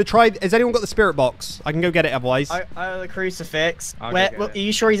 I'm going to try. Has anyone got the spirit box? I can go get it otherwise. The crucifix. I'll go Where? get Well, it. are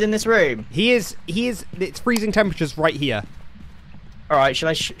you sure he's in this room? He is. It's freezing temperatures right here. All right. Should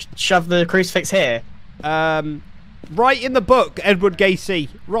I shove the crucifix here? Right in the book, Edward Gacy.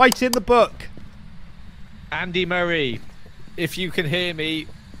 Right in the book. Andy Murray, if you can hear me,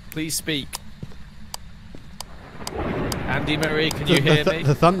 please speak. Andy Murray, can you hear me?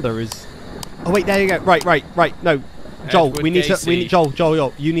 The thunder is. Oh wait, there you go. Right. No, Joel, Edward we need Gacy.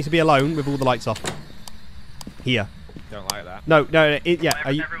 Joel, you need to be alone with all the lights off. Here. Don't like that. No.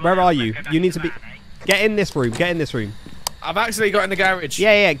 Where are you? You need to be. Get in this room. Get in this room. I've actually got in the garage.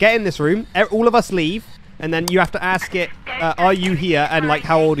 Yeah. Get in this room. All of us leave, and then you have to ask it. Are you here? And like,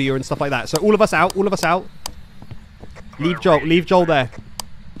 how old are you? And stuff like that. So all of us out. Leave Joel there.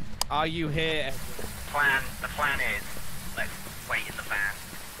 Are you here? The plan is, let's wait in the van.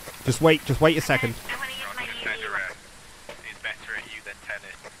 Just wait a second. I'm gonna use my UV. Is better at you than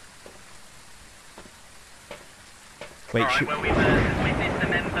tennis. Wait. Alright, well, we've witnessed a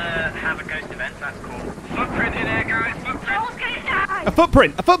member have a ghost event, that's cool. Footprint in here, guys, footprint! Joel's gonna die! A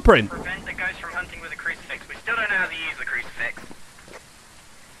footprint. Prevent the ghost from hunting with a crucifix. We still don't know how to use the crucifix.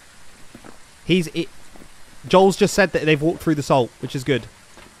 Joel's just said that they've walked through the salt, which is good.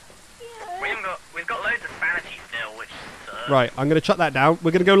 We've got loads of sanity still, which sucks. Right, I'm gonna shut that down.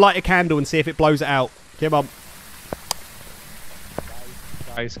 We're gonna go light a candle and see if it blows it out. Come on.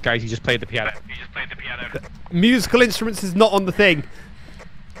 Guys, you just played the piano. You just played the piano. Musical instruments is not on the thing.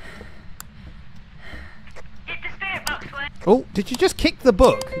 Did the spirit box work? Oh, did you just kick the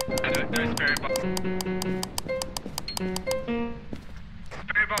book? No spirit box.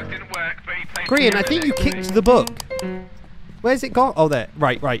 Spirit box didn't work, but he played. Grian, I think you kicked the book. Where's it gone? Oh, there.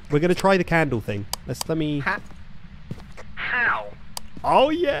 Right. We're gonna try the candle thing. Let me. How? Oh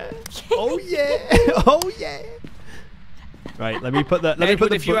yeah. Oh yeah. Oh yeah. Right. Let me put the. Let me put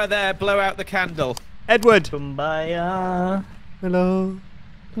the. If you are there, blow out the candle. Edward. Kumbaya. Hello.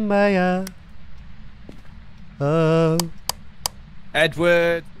 Kumbaya. Oh.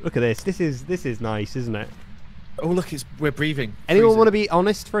 Edward. Look at this. This is nice, isn't it? Oh look, we're breathing. Anyone want to be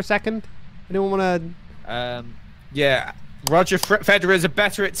honest for a second? Anyone want to? Yeah. Roger Federer's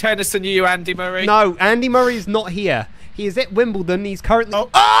better at tennis than you, Andy Murray. No, Andy Murray is not here. He is at Wimbledon. He's currently.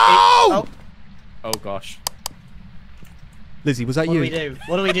 Oh gosh. Lizzie, was that What you? do we do?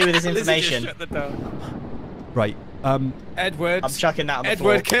 What do we do with this information? Shut the door. Right. Edward. I'm chucking that on the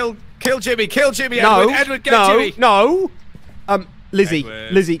Edward, floor. kill Jimmy. Kill Jimmy. No. Edward, get no. Jimmy. No. Lizzie.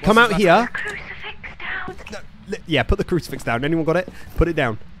 Edward. Lizzie, come out here. Crucifix down. Yeah, put the crucifix down. Anyone got it? Put it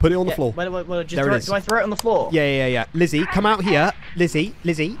down. Put it on the floor. There it is. Do I throw it on the floor? Yeah. Lizzie, come out here. Lizzie,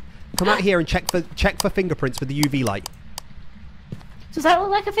 come out here and check for fingerprints with the UV light. Does that look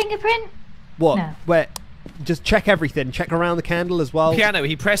like a fingerprint? What? No. Where? Just check everything. Check around the candle as well. Piano.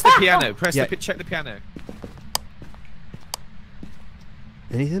 He pressed the piano. Yeah. Check the piano.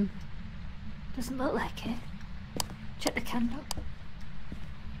 Anything? Doesn't look like it. Check the candle.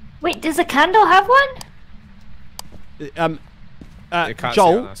 Wait, does the candle have one?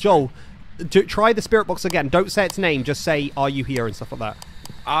 Joel, try the spirit box again. Don't say its name. Just say, "Are you here?" and stuff like that.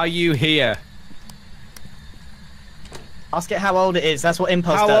 Are you here? Ask it how old it is. That's what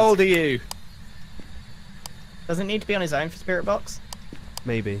Impulse does. How old are you? Doesn't need to be on his own for spirit box.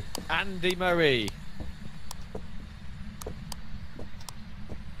 Maybe. Andy Murray.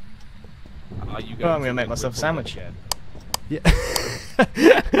 Are you going I'm gonna make myself a sandwich. Yeah.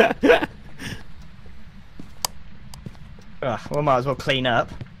 We might as well clean up.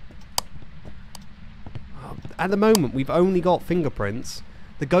 At the moment, we've only got fingerprints.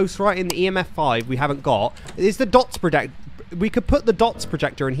 The ghostwriting in the EMF 5 we haven't got. Is the dots project? We could put the dots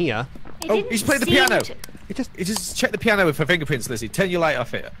projector in here. He's played the piano. It just check the piano for fingerprints, Lizzie. Turn your light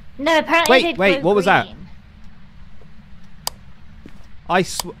off it. No, apparently. Wait. What was that?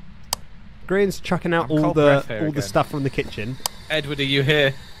 Grian's chucking out all the stuff from the kitchen. Edward, are you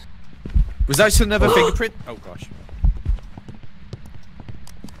here? Was that just another fingerprint? Oh gosh.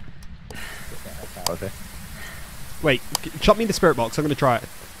 Wait, chop me the spirit box. I'm going to try it.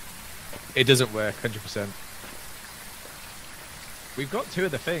 It doesn't work, 100%. We've got two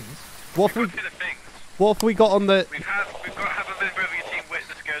of the things. What have we got on the... We've got to have a member of your team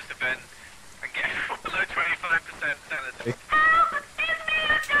witness a ghost event and get below 25% sanity.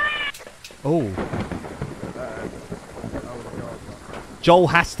 Oh. Joel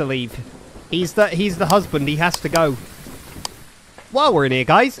has to leave. He's the husband. He has to go. While we're in here,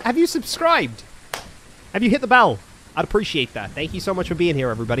 guys, have you subscribed? Have you hit the bell? I'd appreciate that. Thank you so much for being here,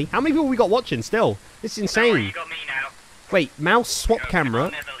 everybody. How many people we got watching still? This is insane. Don't worry, you got me now. Wait, mouse swap camera.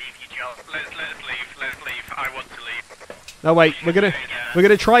 I'll never leave you, Joel. Let's leave. Let's leave. I want to leave. No, wait. We're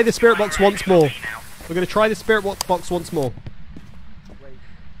gonna try the spirit box once more. We're gonna try the spirit box once more.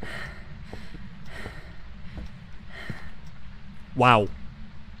 Wow.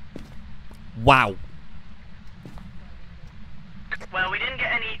 Wow. Well, we didn't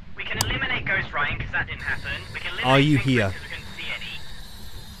get any. We can eliminate ghostwriting because that didn't happen. We can eliminate Are you here? because we couldn't see any.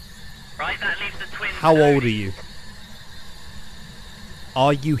 Right, that leaves the twins. How old are you?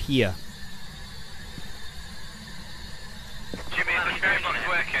 Are you here? Jimmy, is the spirit box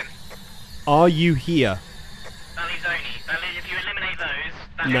working? Are you here? That leaves Oni. If you eliminate those,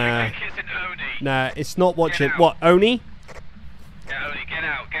 that Nah. is an Oni. Nah, it's not watching. out. What, Oni? Yeah, Oni, get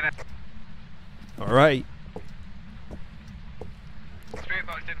out. Alright. Spirit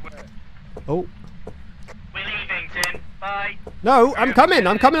box didn't work. Oh. We're leaving, Tim. Bye. No, I'm coming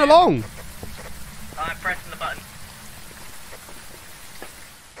along. I'm pressing the button.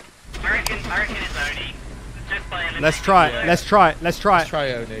 I reckon it's Oni. Just by eliminating. Let's try it. Let's try it.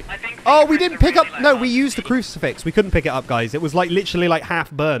 Oni. Oh, we didn't pick up. No, we used the crucifix. We couldn't pick it up, guys. It was like literally like half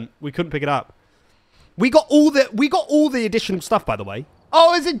burnt. We couldn't pick it up. We got all the additional stuff, by the way.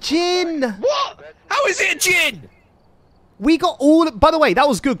 Oh, it's a gin. What? How is it a gin? We got all. By the way, that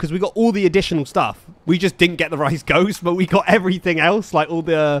was good because we got all the additional stuff. We just didn't get the right ghost, but we got everything else, like all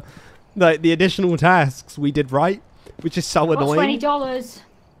the additional tasks we did right, which is so annoying. $20.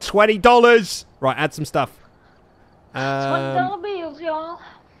 $20. Right, add some stuff. $20 bills, y'all.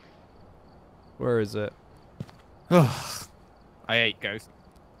 Where is it? I hate ghosts.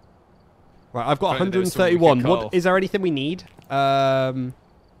 Right, I've got If only there was someone we could 131. call. What is there anything we need? Yeah,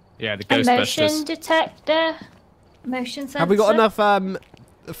 the A motion Ghostbusters. detector. Motion sensor. Have we got enough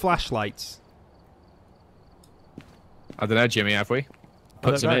flashlights? I don't know, Jimmy, have we? don't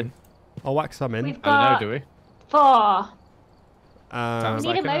Put some know. in. I'll whack some in. We've I don't got know, do we? 4. We Sounds need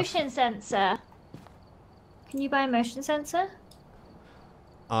like a enough. motion sensor. Can you buy a motion sensor?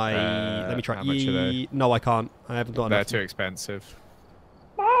 Let me try. how much are they? No, I can't. I haven't got They're enough. too expensive.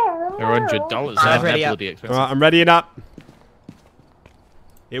 They're $100. I'm They're ready up. bloody expensive. Alright, I'm readying up.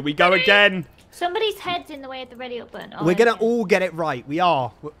 Here we go again. Somebody's head's in the way of the ready up button. Oh, We're gonna okay. all get it right. We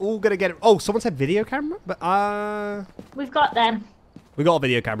are. We're all gonna get it. Oh, someone said video camera, but We've got them. we got a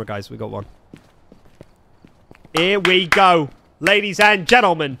video camera, guys. We got one. Here we go, ladies and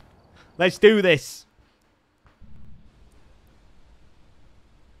gentlemen. Let's do this.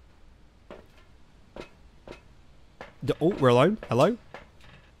 Oh, we're alone. Hello.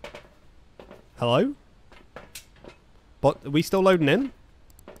 Hello. What? Are we still loading in?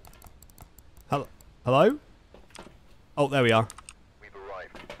 Hello. Hello. Oh, there we are.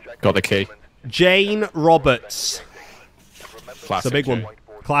 Got the key. Jane Roberts. Classic. It's a big one.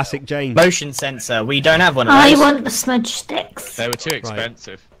 Classic Jane. Motion sensor. We don't have one of I those. want the smudge sticks. They were too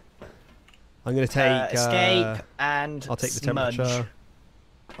expensive. I'm gonna take escape and I'll take the smudge. temperature.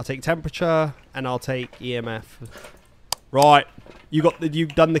 I'll take temperature and I'll take EMF. Right.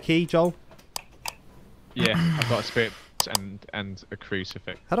 You've done the key, Joel? Yeah, I've got a spirit and a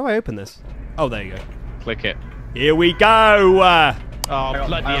crucifix. How do I open this? Oh, there you go. Click it. Here we go. Oh,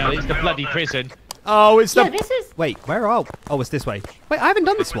 bloody hell, it's the bloody prison. Oh, it's the. Yeah, this is. Wait, where are? Oh, it's this way. Wait, I haven't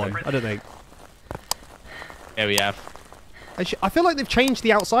done this one. I don't think. Here we have. I feel like they've changed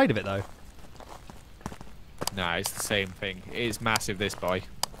the outside of it though. No, it's the same thing. It is massive, this boy.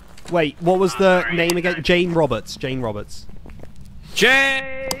 Wait, what was the name again? Jane Roberts. Jane Roberts.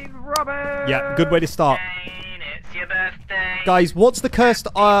 Jane Roberts! Yeah, good way to start. Jane, it's your birthday. Guys, what's the cursed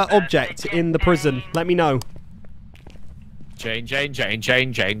object in the prison? Let me know. Jane, Jane, Jane,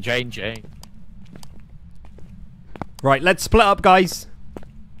 Jane, Jane, Jane, Jane. Right, let's split up, guys.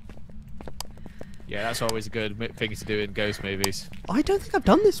 Yeah, that's always a good thing to do in ghost movies. I don't think I've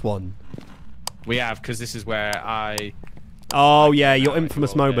done this one. We have, because this is where I... Oh, yeah, your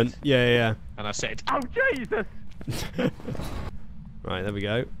infamous moment. Yeah. And I said, oh, Jesus! Right, there we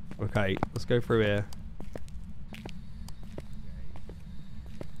go. Okay, let's go through here.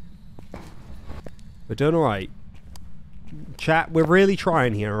 We're doing alright. Chat, we're really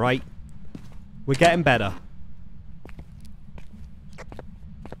trying here, right? We're getting better.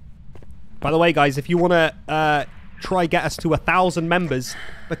 By the way, guys, if you want to try get us to 1,000 members,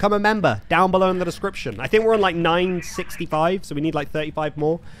 become a member down below in the description. I think we're on like 965, so we need like 35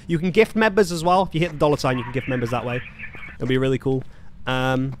 more. You can gift members as well. If you hit the $sign, you can gift members that way. It'll be really cool.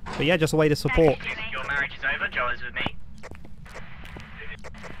 But yeah, just a way to support. Your marriage is over. Joel is with me.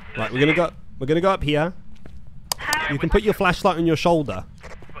 Right, we're gonna go up here. You can put your flashlight on your shoulder.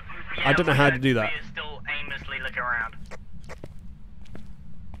 I don't know how to do that. We still aimlessly look around.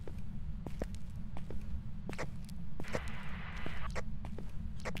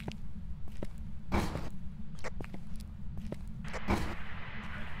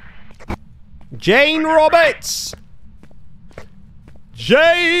 Jane Roberts!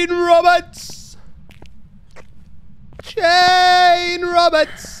 Jane Roberts! Jane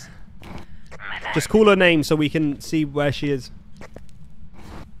Roberts! Just call her name so we can see where she is.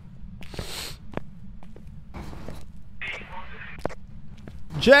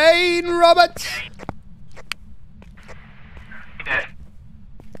 Jane Roberts!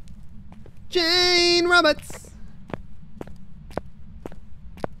 Jane Roberts!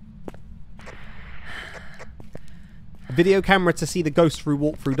 Video camera to see the ghost through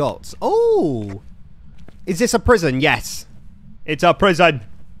walk-through dots. Oh! Is this a prison? Yes. It's a prison.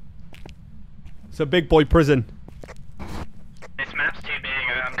 It's a big boy prison. This map's too big.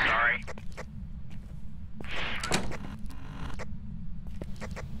 I'm sorry.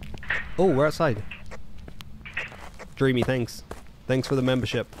 Oh, we're outside. Dreamy, thanks. Thanks for the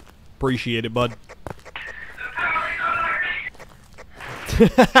membership. Appreciate it, bud. I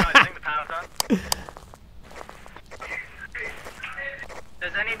think the power's on.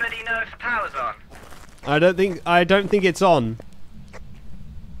 Does anybody know if the power's on? I don't think it's on.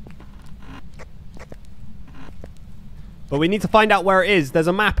 But we need to find out where it is. There's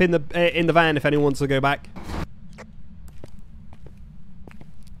a map in the van if anyone wants to go back.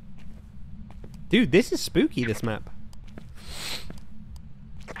 Dude, this is spooky, this map.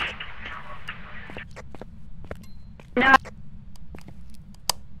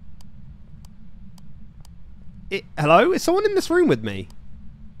 Hello? Is someone in this room with me?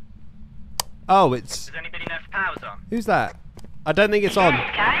 Oh, it's... Does anybody know if the power's on? Who's that? I don't think it's on.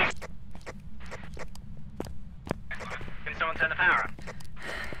 Guys? Can someone turn the power on?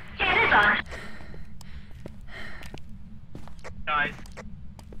 Yeah, it is on. Guys,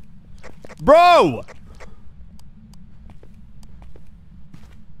 Bro!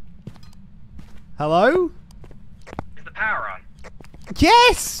 Hello? is the power on?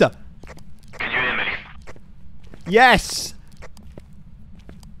 Yes! Can you hear me? Yes!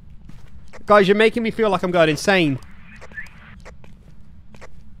 Guys, you're making me feel like I'm going insane.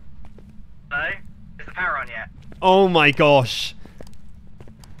 Hello? Is the power on yet? Oh my gosh.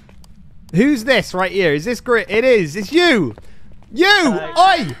 Who's this right here? Is this Grian? It is. It's you! You!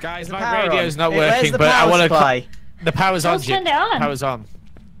 Oi! Guys, the my power radio's on? not Where's working, the but I power want supply? to. The power's on, Let's turn it on. Power's on.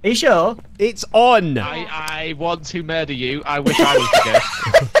 Are you sure? It's on! I want to murder you. I wish I was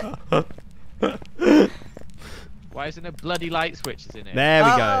the ghost. Why isn't there bloody light switches in it? There we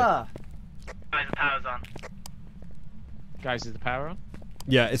go. Ah. Guys, the power's on. Guys, is the power on?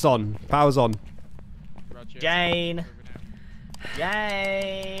 Yeah, it's on. Power's on. Roger. Jane.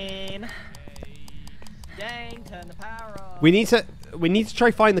 Jane. Jane, turn the power on. We need to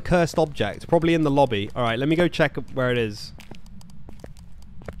try find the cursed object. Probably in the lobby. Alright, let me go check where it is.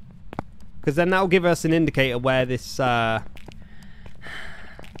 Because then that'll give us an indicator where this, where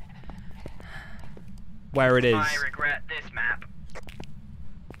it is. I regret this map.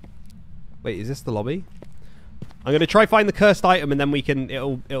 Wait, is this the lobby? I'm gonna try find the cursed item and then we can,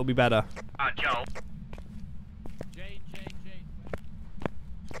 it'll be better. Joel.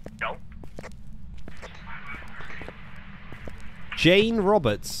 Joel? Jane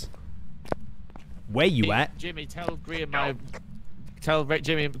Roberts. Where you at? Jimmy, tell Grian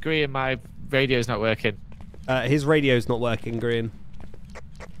my radio's not working. His radio's not working, Grian.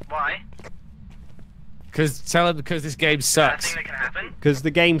 Why? Tell him because this game Is sucks. that thing that can happen? Because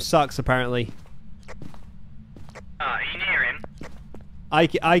the game sucks, apparently. Are you near him?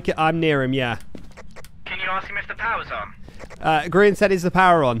 I'm near him, yeah. Can you ask him if the power's on? Grian said, is the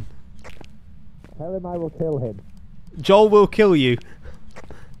power on? Tell him I will kill him. Joel will kill you.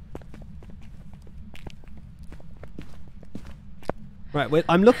 Right,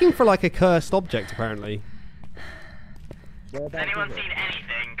 I'm looking for like a cursed object, apparently. Has anyone seen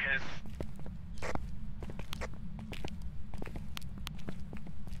anything? Because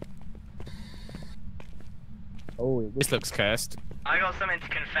Oh, This looks cursed. I got something to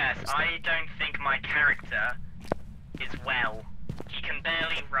confess. I don't think my character is well. He can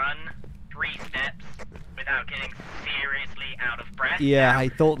barely run 3 steps without getting seriously out of breath. Yeah, Now, I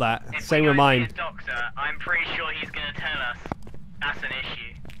thought that. if Same we with go see mine. a doctor, I'm pretty sure he's going to tell us that's an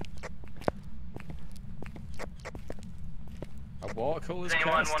issue. A water cooler's Does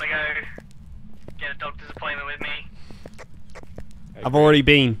anyone cursed. want to go get a doctor's appointment with me? I've already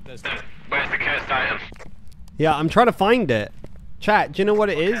been. There's Where's the cursed item? Yeah, I'm trying to find it. Chat, do you know what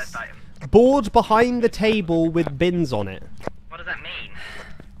it is? Cursed item. Board behind the table with bins on it. What does that mean?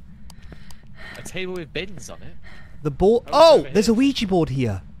 a table with bins on it. The board. Oh, Oh, there's a Ouija board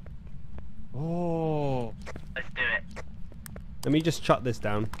here. Oh. Let's do it. Let me just shut this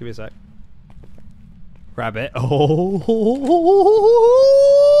down. Give me a sec. Grab it. Oh.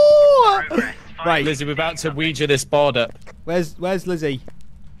 Progress. Right. Lizzie, we're about to Ouija this board up. Where's Lizzie?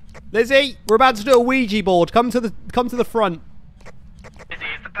 Lizzie, we're about to do a Ouija board. Come to the front. Lizzie,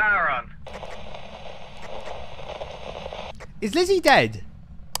 is the power on? Is Lizzie dead?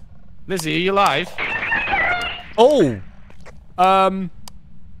 Lizzie, are you alive? Oh. Oh,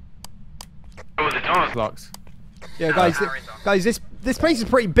 the door's Locked. Yeah, guys, this place is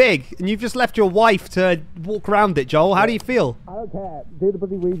pretty big, and you've just left your wife to walk around it, Joel. How do you feel? I don't care. Do the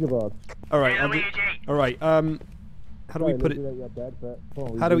bloody Ouija board. All right. Yeah, I'll do- Ouija. all right. How do we put it? You're dead, but come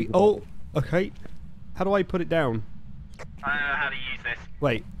on, How do we? Ouija Oh, board. okay. How do I put it down? I don't know how to use this.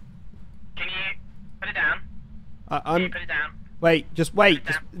 Wait. Can you put it down? Can you I'm. put it down? Wait. Just wait.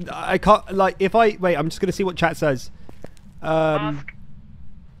 Just, I can't. Like, if I wait, I'm just gonna see what chat says.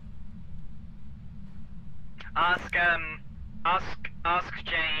 Ask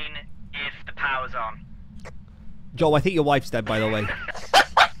Jane if the power's on. Joel, I think your wife's dead, by the way.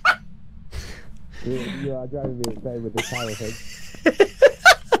 You are driving me insane with this power thing.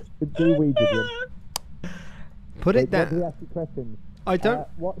 Do Ouija, Jim. Put it Let me down. ask you questions. I don't.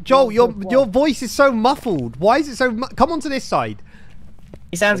 What- Joel, what- your what- your voice is so muffled. Why is it so? Come onto this side.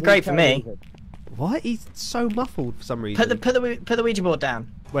 He sounds great for me. What? He's so muffled for some reason. Put the Ouija board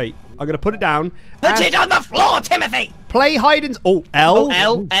down. Wait, I'm gonna put it down. Put and it on the floor, Timothy. Play hide and. Oh, L.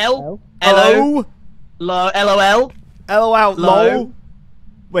 Oh, L. O. LOL. LOL. Low. LOL.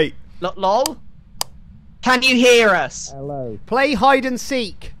 Wait. Lol. Can you hear us? Hello. Play hide and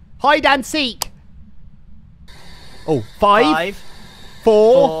seek. Hide and seek. Oh, 5,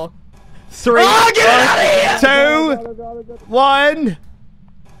 4, 3, 2, 1,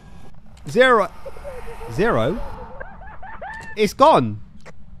 0. 0? It's gone.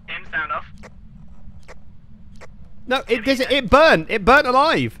 Him sound off. No, it burnt. It burnt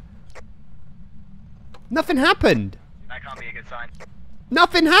alive. Nothing happened. That can't be a good sign.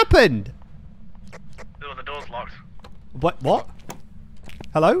 Nothing happened. Oh, the door's locked. What?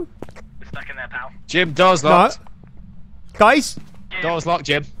 Hello? We're stuck in there, pal. Jim, door's locked. No. Guys? Door's locked,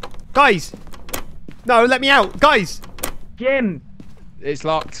 Jim. Guys? No, let me out. Guys? Jim. It's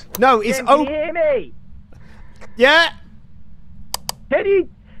locked. No, it's Jim, can you open. hear me? Yeah? Can you?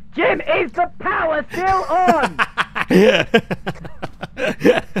 Jim, is the power still on?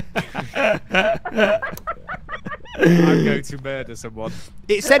 I'm going to murder someone.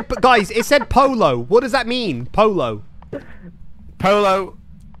 It said, but guys, it said polo. What does that mean? Polo. Polo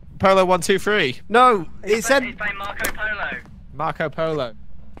 1, 2, 3. No, it said He's playing Marco Polo. Marco Polo.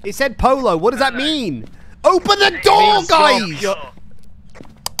 it said polo. What does that mean? Open the door, guys!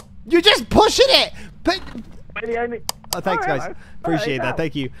 You're just pushing it. But oh, thanks, guys. Appreciate that.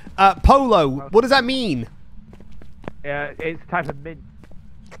 Thank you. Polo. What does that mean? Yeah, it's type of mint.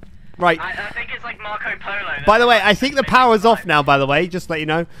 Right. I think it's like Marco Polo. By the way, I think the power's off now. By the way, just to let you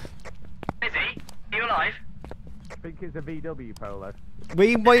know. Is he? Are you alive? I think it's a VW Polo.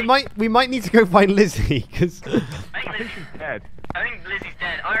 We might need to go find Lizzie because I think She's dead. I think Lizzie's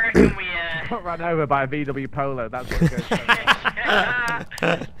dead. I reckon we Got run over by a VW Polo. That's what goes.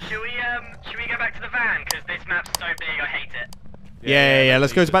 should we go back to the van? Because this map's so big, I hate it. yeah.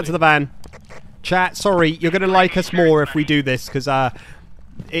 Let's go back to the van. Chat. Sorry, you're gonna like us more if we do this because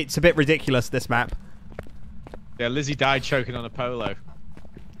it's a bit ridiculous. This map. Yeah, Lizzie died choking on a polo.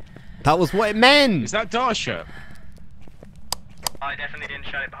 That was what it meant. Is that door shut? I definitely didn't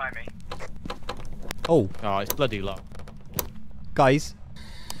shut it behind me. Oh, Oh, it's bloody locked. guys.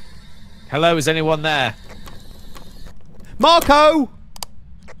 Hello, is anyone there? Marco.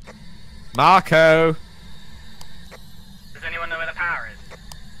 Marco. Does anyone know where the power is?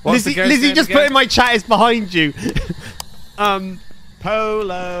 What's the ghost Lizzie name just again? put in my chat is behind you.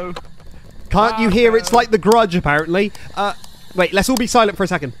 Polo. Can't you hear? It's like The Grudge, apparently. Wait, let's all be silent for a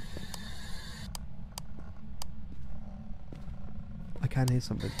second. I can hear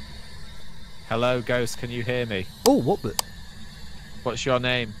something. Hello, ghost. Can you hear me? Oh, what the? What's your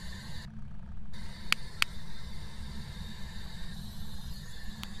name?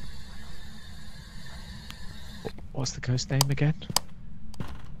 What's the ghost name again?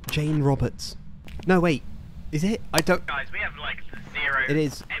 Jane Roberts. No, wait. Is it? I don't. Guys, we have like zero. It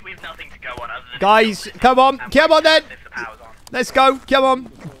is. We have nothing to go on other than. Guys, come on. Come on then. If the power's on. Let's go. Come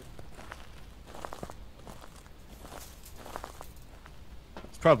on.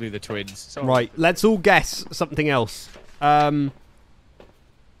 It's probably the twins. So Right. Let's all guess something else. I'm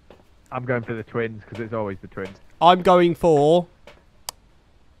going for the twins because it's always the twins. I'm going for.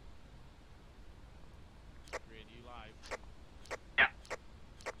 Yeah.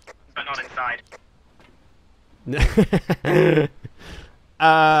 But not inside.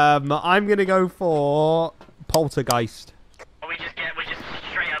 I'm gonna go for poltergeist. Or we're just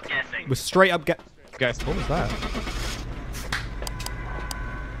straight up guessing. We're straight up Guess what was that?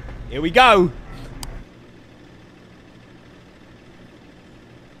 Here we go.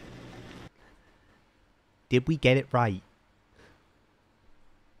 Did we get it right?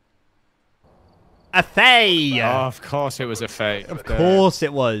 A Fae! Oh, of course it was a fake. Of course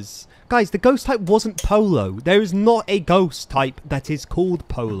it was. Guys, the ghost type wasn't Polo. There is not a ghost type that is called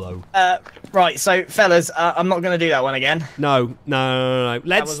Polo. Right, so fellas, I'm not gonna do that one again. No.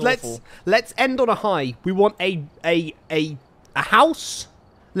 Let's awful. let's end on a high. We want a house.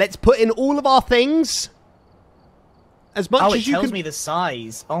 Let's put in all of our things. As much Oh, it as you tells can me the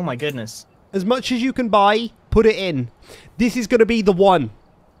size. Oh my goodness. as much as you can buy, put it in. This is gonna be the one.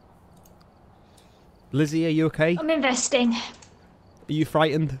 Lizzie, are you okay? I'm investing. Are you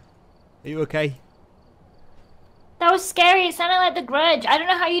frightened? Are you okay? That was scary. It sounded like The Grudge. I don't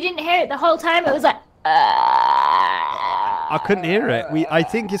know how you didn't hear it the whole time. It was like. I couldn't hear it. I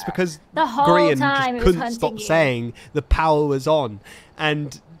think it's because The whole Grian time just it was couldn't stop hunting you. saying the power was on,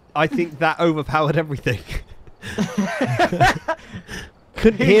 and I think that overpowered everything.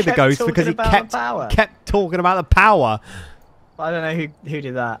 Couldn't hear the kept ghost because he talking about the power. kept talking about the power. I don't know who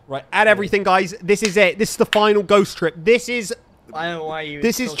did that. Right, add everything, guys. This is it. This is the final ghost trip. This is I don't know why you.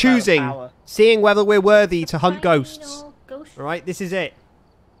 this is talk about the choosing, power. seeing whether we're worthy to hunt ghosts. Final ghost. All right, this is it.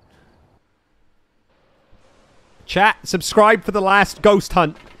 Chat, subscribe for the last ghost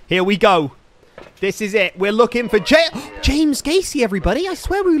hunt. Here we go. This is it. We're looking for James Gacy, everybody. I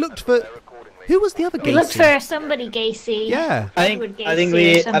swear we looked for... Who was the other Gacy? We looked for somebody Gacy. Yeah. I think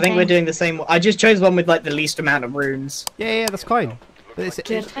we're doing the same. I just chose one with like the least amount of runes. Yeah, that's fine. But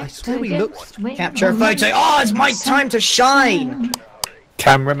I swear we looked... Capture a photo. Oh, it's my time to shine.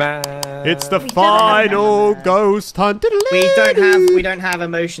 Cameraman. It's the final ghost hunt. We don't have a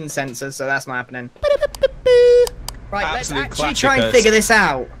motion sensor, so that's not happening. Right, let's actually try and figure this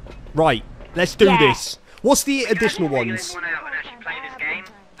out. Right, let's do this. What's the additional ones?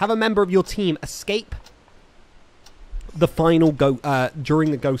 Have a member of your team escape the final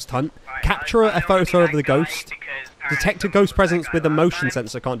during the ghost hunt. Capture a photo of the ghost. Detect a ghost presence with a motion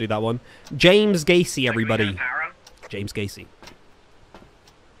sensor. Can't do that one. James Gacy, everybody. James Gacy.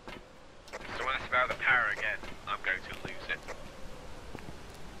 So when it's about the power again, I'm going to lose it.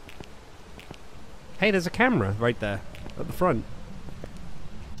 Hey, there's a camera right there at the front.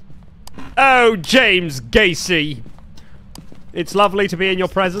 Oh, James Gacy. It's lovely to be in your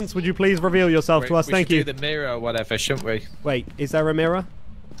presence. Would you please reveal yourself to us? Thank you. We should do the mirror or whatever, shouldn't we? Wait, is there a mirror?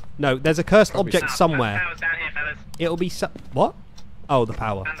 No, there's a cursed object somewhere. It'll be what? Oh, the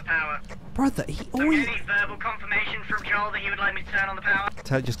power. And the power. Brother, he always... Any verbal confirmation from Joel that he would like me to turn on the power?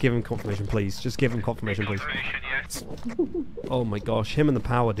 Just give him confirmation, please. Just give him confirmation, please. Yes. Oh my gosh, him and the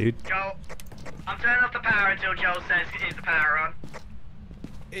power, dude. Joel, I'm turning off the power until Joel says, is the power on?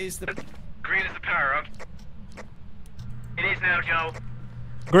 Is the... Green is the power on. It is now, Joel.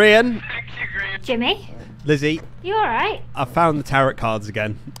 Grian. Thank you, Green. Jimmy? Lizzie. You alright? I found the tarot cards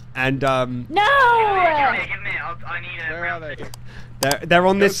again. And, No! Give me I need a... Where are they? They're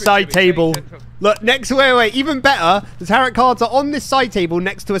on this side table. Look, wait, even better, the tarot cards are on this side table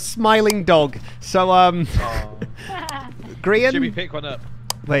next to a smiling dog. So, Grian? Jimmy, pick one up.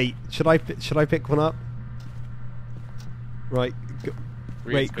 Wait, should I pick one up? Right.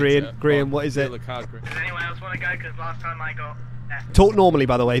 Wait, Grian, what is it? Does anyone else want to go? Because last time I got... Talk normally,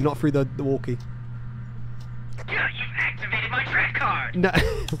 by the way, not through the walkie. Yeah, you've activated my track card! No.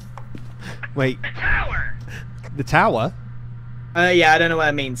 Wait. The tower! The tower? Yeah, I don't know what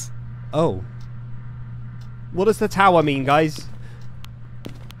it means. Oh. What does the tower mean, guys?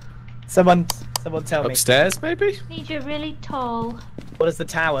 Someone tell me. Upstairs, maybe? Means you're really tall. What does the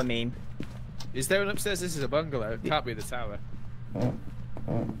tower mean? Is there an upstairs? This is a bungalow. It can't be the tower.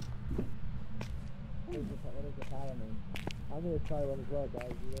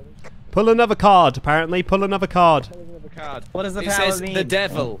 Pull another card, apparently. Pull another card. What does the It tower says mean? the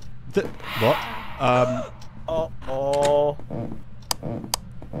devil. What? Oh.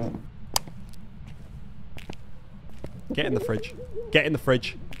 Get in the fridge. Get in the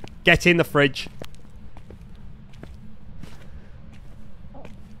fridge. Get in the fridge. I'm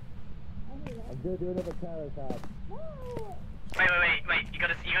gonna do another tarot card. Wait. You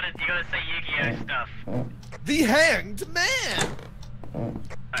gotta say Yu-Gi-Oh stuff. The Hanged Man!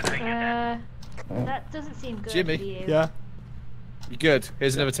 I don't get that. That doesn't seem good Jimmy. for you. Yeah. You good?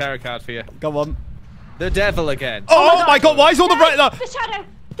 Here's another tarot card for you. Go on. The devil again. Oh my god, why is all the right... The shadow!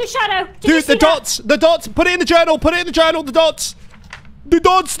 The shadow! Did you Dude, see the dots! The dots! Put it in the journal! Put it in the journal! The dots! The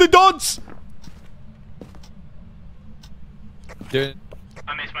dots! The dots! Dude,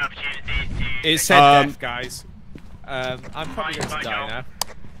 I missed my opportunity to... it said death, guys. I'm probably going to die Joel. now.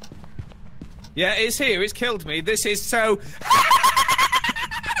 Yeah, it's here. It's killed me. This is so...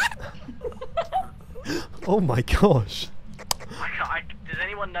 Oh my gosh. Does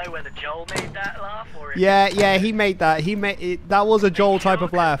anyone know whether Joel made that laugh or? Yeah, he made that. That was a Joel type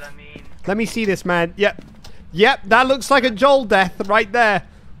of laugh. I mean, Let me see this, man. Yep, that looks like a Joel death right there.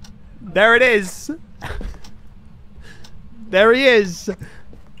 There it is. There he is.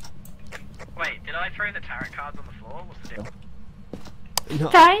 wait, did I throw the tarot cards on the floor? What's the deal? No.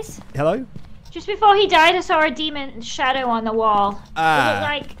 Guys, Hello? just before he died, I saw a demon shadow on the wall.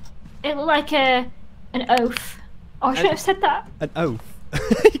 Ah. It looked like an oath. Oh, I should have said that. An oath.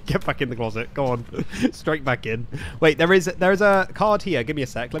 Get back in the closet. Go on. Straight back in. Wait, there is a card here. Give me a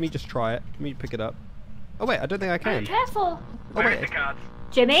sec. Let me just try it. Let me pick it up. Oh wait, I don't think I can. Careful. Oh Where's wait. the cards?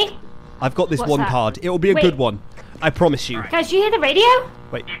 Jimmy? I've got this What's one that? card. It will be a Wait. good one. I promise you. Guys, do you hear the radio?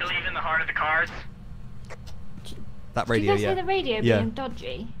 Wait, Do you believe in the heart of the cards? that Do you radio, guys hear the radio Yeah. being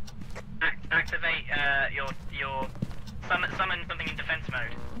dodgy? Activate your summon something in defense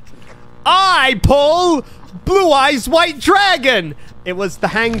mode. I pull Blue Eyes White Dragon. It was the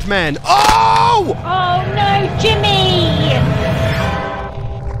Hanged Man. Oh! Oh no, Jimmy!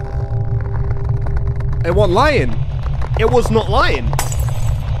 It wasn't lying. It was not lying.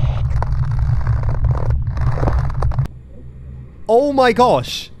 Oh my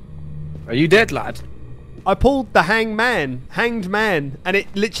gosh. Are you dead, lad? I pulled the Hanged Man, and it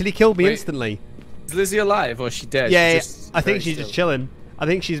literally killed me Wait. instantly. Is Lizzie alive or is she dead? Yeah, She's I think very she's still. just chilling. I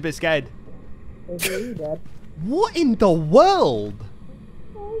think she's a bit scared. Lizzie, dead. What in the world?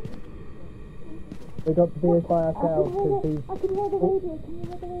 We got to do this by ourselves because these I can hear the radio. Can you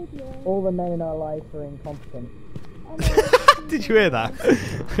hear the radio? all the men in our life are incompetent. Did you hear that?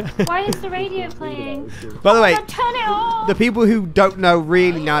 Why is the radio playing? By the way, God, turn it off! the people who don't know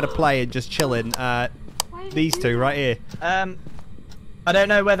really know how to play and just chilling, Why did these you two do right here. I don't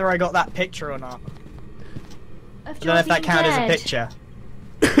know whether I got that picture or not. that? I don't know if that counted as a picture.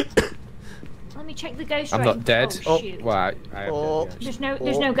 Let me check the ghost I'm writing. not dead. Oh, shoot. Well, I am Oh. dead,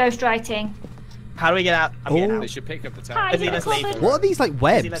 There's no ghost writing. How do we get out? I'm getting yeah. out. They should pick up the tower. Hide in the let's leave. cupboard. What are these like Lizzie,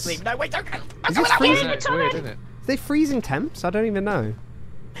 webs? let's leave. No, wait, don't go. Is this freezing? It's weird, isn't it? Are they freezing temps? I don't even know.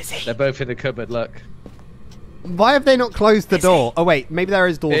 Lizzie. They're both in the cupboard, look. Why have they not closed the door? Oh wait, maybe there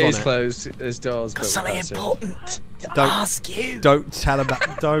is doors It on is it. closed, there's doors, but Something that's it. important to Don't- ask you. Don't tell them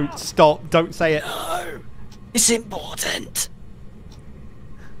that. Don't stop. Don't say it. No, it's important.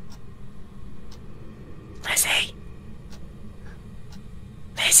 Lizzie.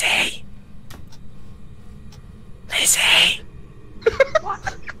 Lizzie. Lizzie.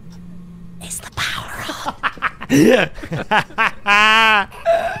 What? Is the power on?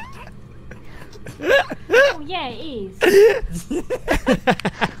 Oh yeah, it is.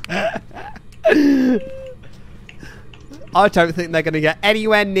 I don't think they're going to get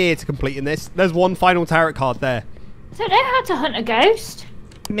anywhere near to completing this. There's one final tarot card there. I don't know how to hunt a ghost.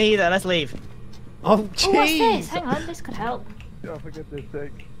 Me either, let's leave. Oh, Oh, what's this? jeez. Hang on, this could help. Oh, for goodness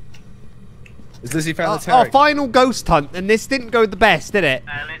sake. Has Lizzie found the Our tower? final ghost hunt, and this didn't go the best, did it?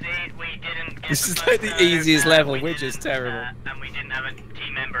 Lizzie, we didn't get This the is like the photo, easiest level, we which didn't, is terrible. And we didn't have a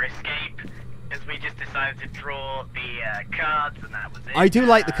team member escape, because we just decided to draw the cards, and that was it. I do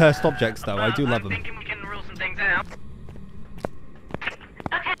like the cursed objects, though. I Well, do love I'm them. thinking we can rule some things out.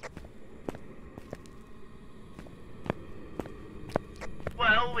 Okay.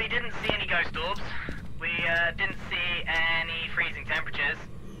 Well, we didn't see any ghost orbs. We didn't see any freezing temperatures.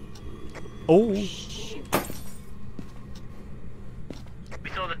 Oh, We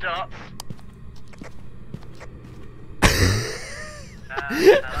saw the dots.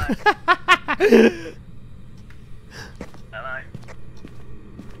 Hello. Hello.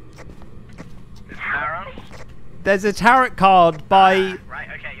 Is power on? there's a tarot card by Right,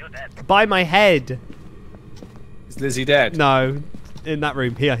 okay, you're dead. my head. Is Lizzie dead? No, in that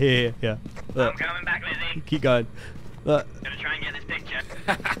room. Here. I'm Look, coming back, Lizzie. keep going. Look. Gonna try and get this picture.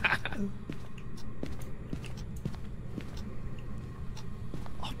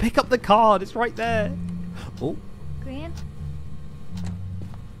 Oh, pick up the card. It's right there. Oh, Grian? what's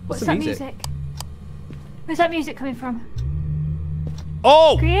What's the that music? Where's that music coming from?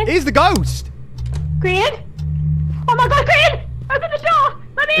 Oh, Grian? here's the ghost. Grian? Oh my god, Grian! Open the door!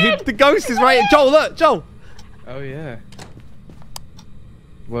 Let me in! The ghost is right. Joel, look, Joel. Oh yeah.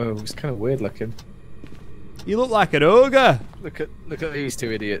 Whoa, it's kind of weird looking. You look like an ogre. Look at these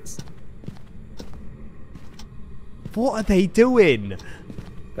two idiots. What are they doing?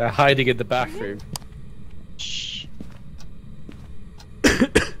 They're hiding in the bathroom. Shh.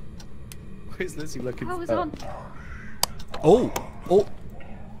 Where's Lizzie looking? Power's Oh. on. Oh,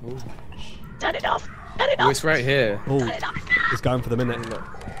 Turn it off. Turn it Oh, off. it's right here. oh. It's going for them, isn't it?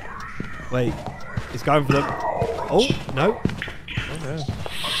 Wait, it's going for them. Oh, no. Oh no.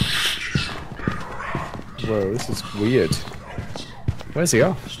 Whoa, this is weird. Where's he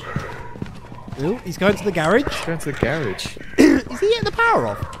off? Oh, he's going to the garage. He's going to the garage. Is he getting the power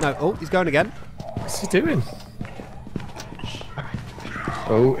off? No. Oh, he's going again. What's he doing?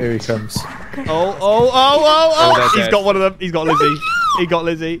 Oh, here he comes. Oh. they're He's dead. got one of them. He's got Lizzie. He got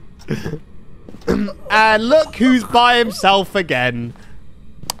Lizzie. And look who's by himself again.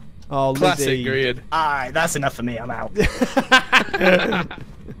 Oh, Classic Lizzie. Grian. Alright, that's enough for me. I'm out.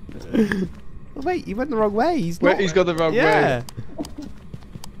 Oh, wait, he went the wrong way. He's Wait, not. he's gone the wrong Yeah. way.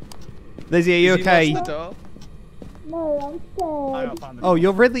 Lizzie, are you Has he okay? lost the door? I gotta find the Oh,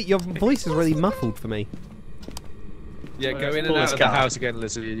 your voice is really muffled for me. Yeah, Well, go let's in and pull out this of the card. house again,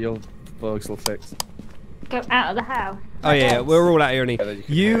 Lizzie, and your bugs will fix. Go out of the house. Oh yeah, we're all out here, Ernie. Yeah, then you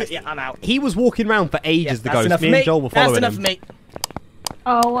can You, Yeah, I'm out. he was walking around for ages. The that's ghost. enough Me for and Joel were following That's enough him. for me.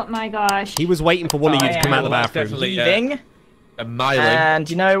 Oh my gosh. He was waiting for one of you to I come out of the am bathroom. definitely- Leaving. A miling. And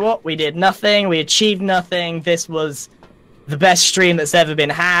you know what? We did nothing. We achieved nothing. This was the best stream that's ever been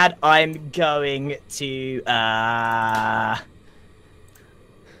had. I'm going to.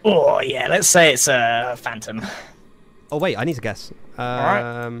 Oh yeah, let's say it's a phantom. Oh wait, I need to guess.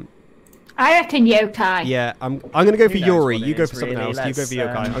 Alright. I reckon yokai. Yeah, I'm gonna go for Who knows Yuri. what it You go is, for something really. else. You go for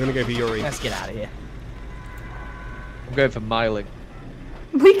Let's, Yokai. I'm gonna go for Yuri. Let's get out of here. I'm going for miling.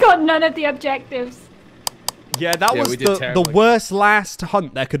 We got none of the objectives. Yeah, that was we did the terribly. worst last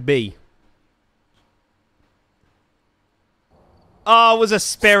hunt there could be. Oh, it was a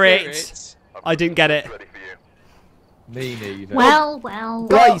spirit. I didn't get it. Me neither. Well.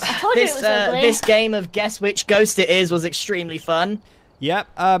 Guys, I told you it was ugly. This game of guess which ghost it is was extremely fun. Yep.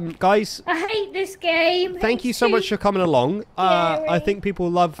 Guys, I hate this game. thank you so much for coming along. I scary. think people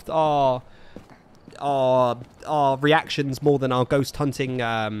loved our reactions more than our ghost hunting.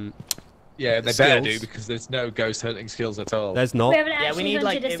 Yeah, they better do because there's no ghost hunting skills at all. There's not. We haven't Yeah, actually we need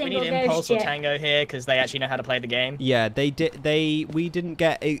hunted a we single need Impulse ghost or yet. Tango here because they actually know how to play the game. Yeah, we didn't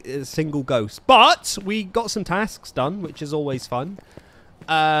get a single ghost, but we got some tasks done, which is always fun.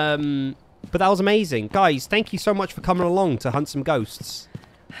 But that was amazing, guys. Thank you so much for coming along to hunt some ghosts.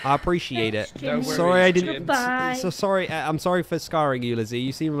 I appreciate it. No worries, Sorry, I didn't. Goodbye. So sorry. I'm sorry for scarring you, Lizzie.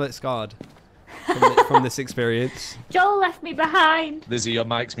 You seem a bit scarred from this experience. Joel left me behind. Lizzie, your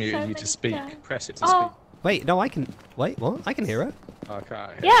mic's muted. So You to speak. many times. Press it to Oh, Wait, no, I can. Wait, what? I can hear it. speak. Okay.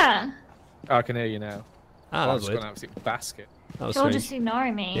 yeah. I can hear you now. Ah, that I've was just weird. gone out to the basket. That was Joel strange. just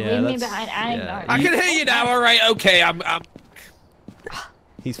ignoring me. Yeah, Leave me that's- behind and yeah. ignore I me. can hear you now. All right. Okay. I'm.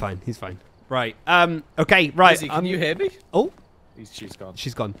 He's fine. He's fine. Right. Okay. Right. Lizzie, can you hear me? Oh, She's gone.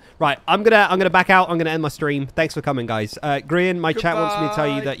 she's gone. Right. I'm gonna back out. I'm gonna end my stream. Thanks for coming, guys. Grian, my chat wants me to tell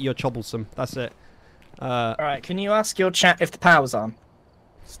you Goodbye. that you're troublesome. That's it. All right, can you ask your chat if the power's on?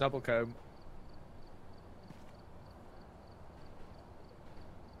 Snubblecomb.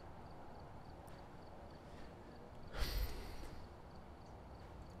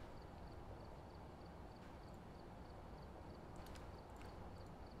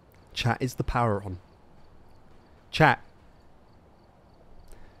 Chat, is the power on? Chat.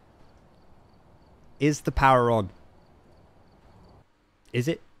 Is the power on? Is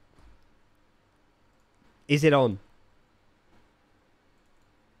it? Is it on?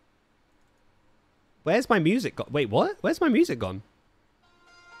 Where's my music gone? Wait, what? Where's my music gone?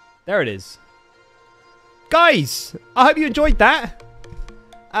 There it is. Guys, I hope you enjoyed that.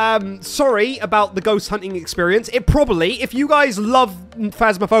 Sorry about the ghost hunting experience. It probably, if you guys love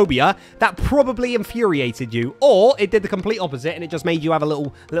Phasmophobia, that probably infuriated you. Or it did the complete opposite and it just made you have a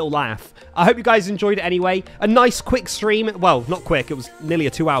little laugh. I hope you guys enjoyed it anyway. A nice quick stream. Well, not quick. It was nearly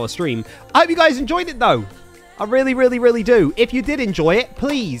a 2-hour stream. I hope you guys enjoyed it though. I really, really, really do. If you did enjoy it,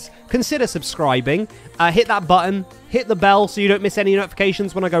 please consider subscribing. Hit that button. Hit the bell so you don't miss any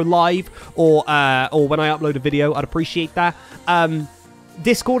notifications when I go live or when I upload a video. I'd appreciate that.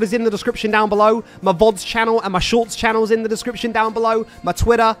 Discord is in the description down below. My VODs channel and my Shorts channel is in the description down below. My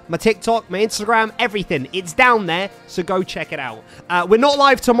Twitter, my TikTok, my Instagram, everything. It's down there, so go check it out. We're not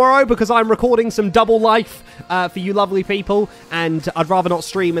live tomorrow because I'm recording some double life for you lovely people, and I'd rather not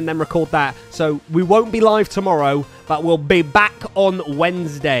stream and then record that. So we won't be live tomorrow, but we'll be back on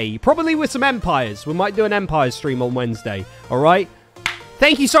Wednesday. Probably with some Empires. We might do an Empires stream on Wednesday. All right?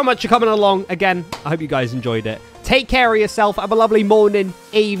 Thank you so much for coming along. Again, I hope you guys enjoyed it. Take care of yourself. Have a lovely morning,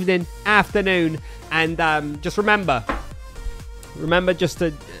 evening, afternoon. And just remember just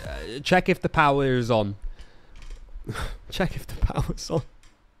to check if the power is on. Check if the power's on.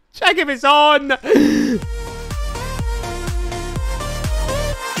 Check if it's on!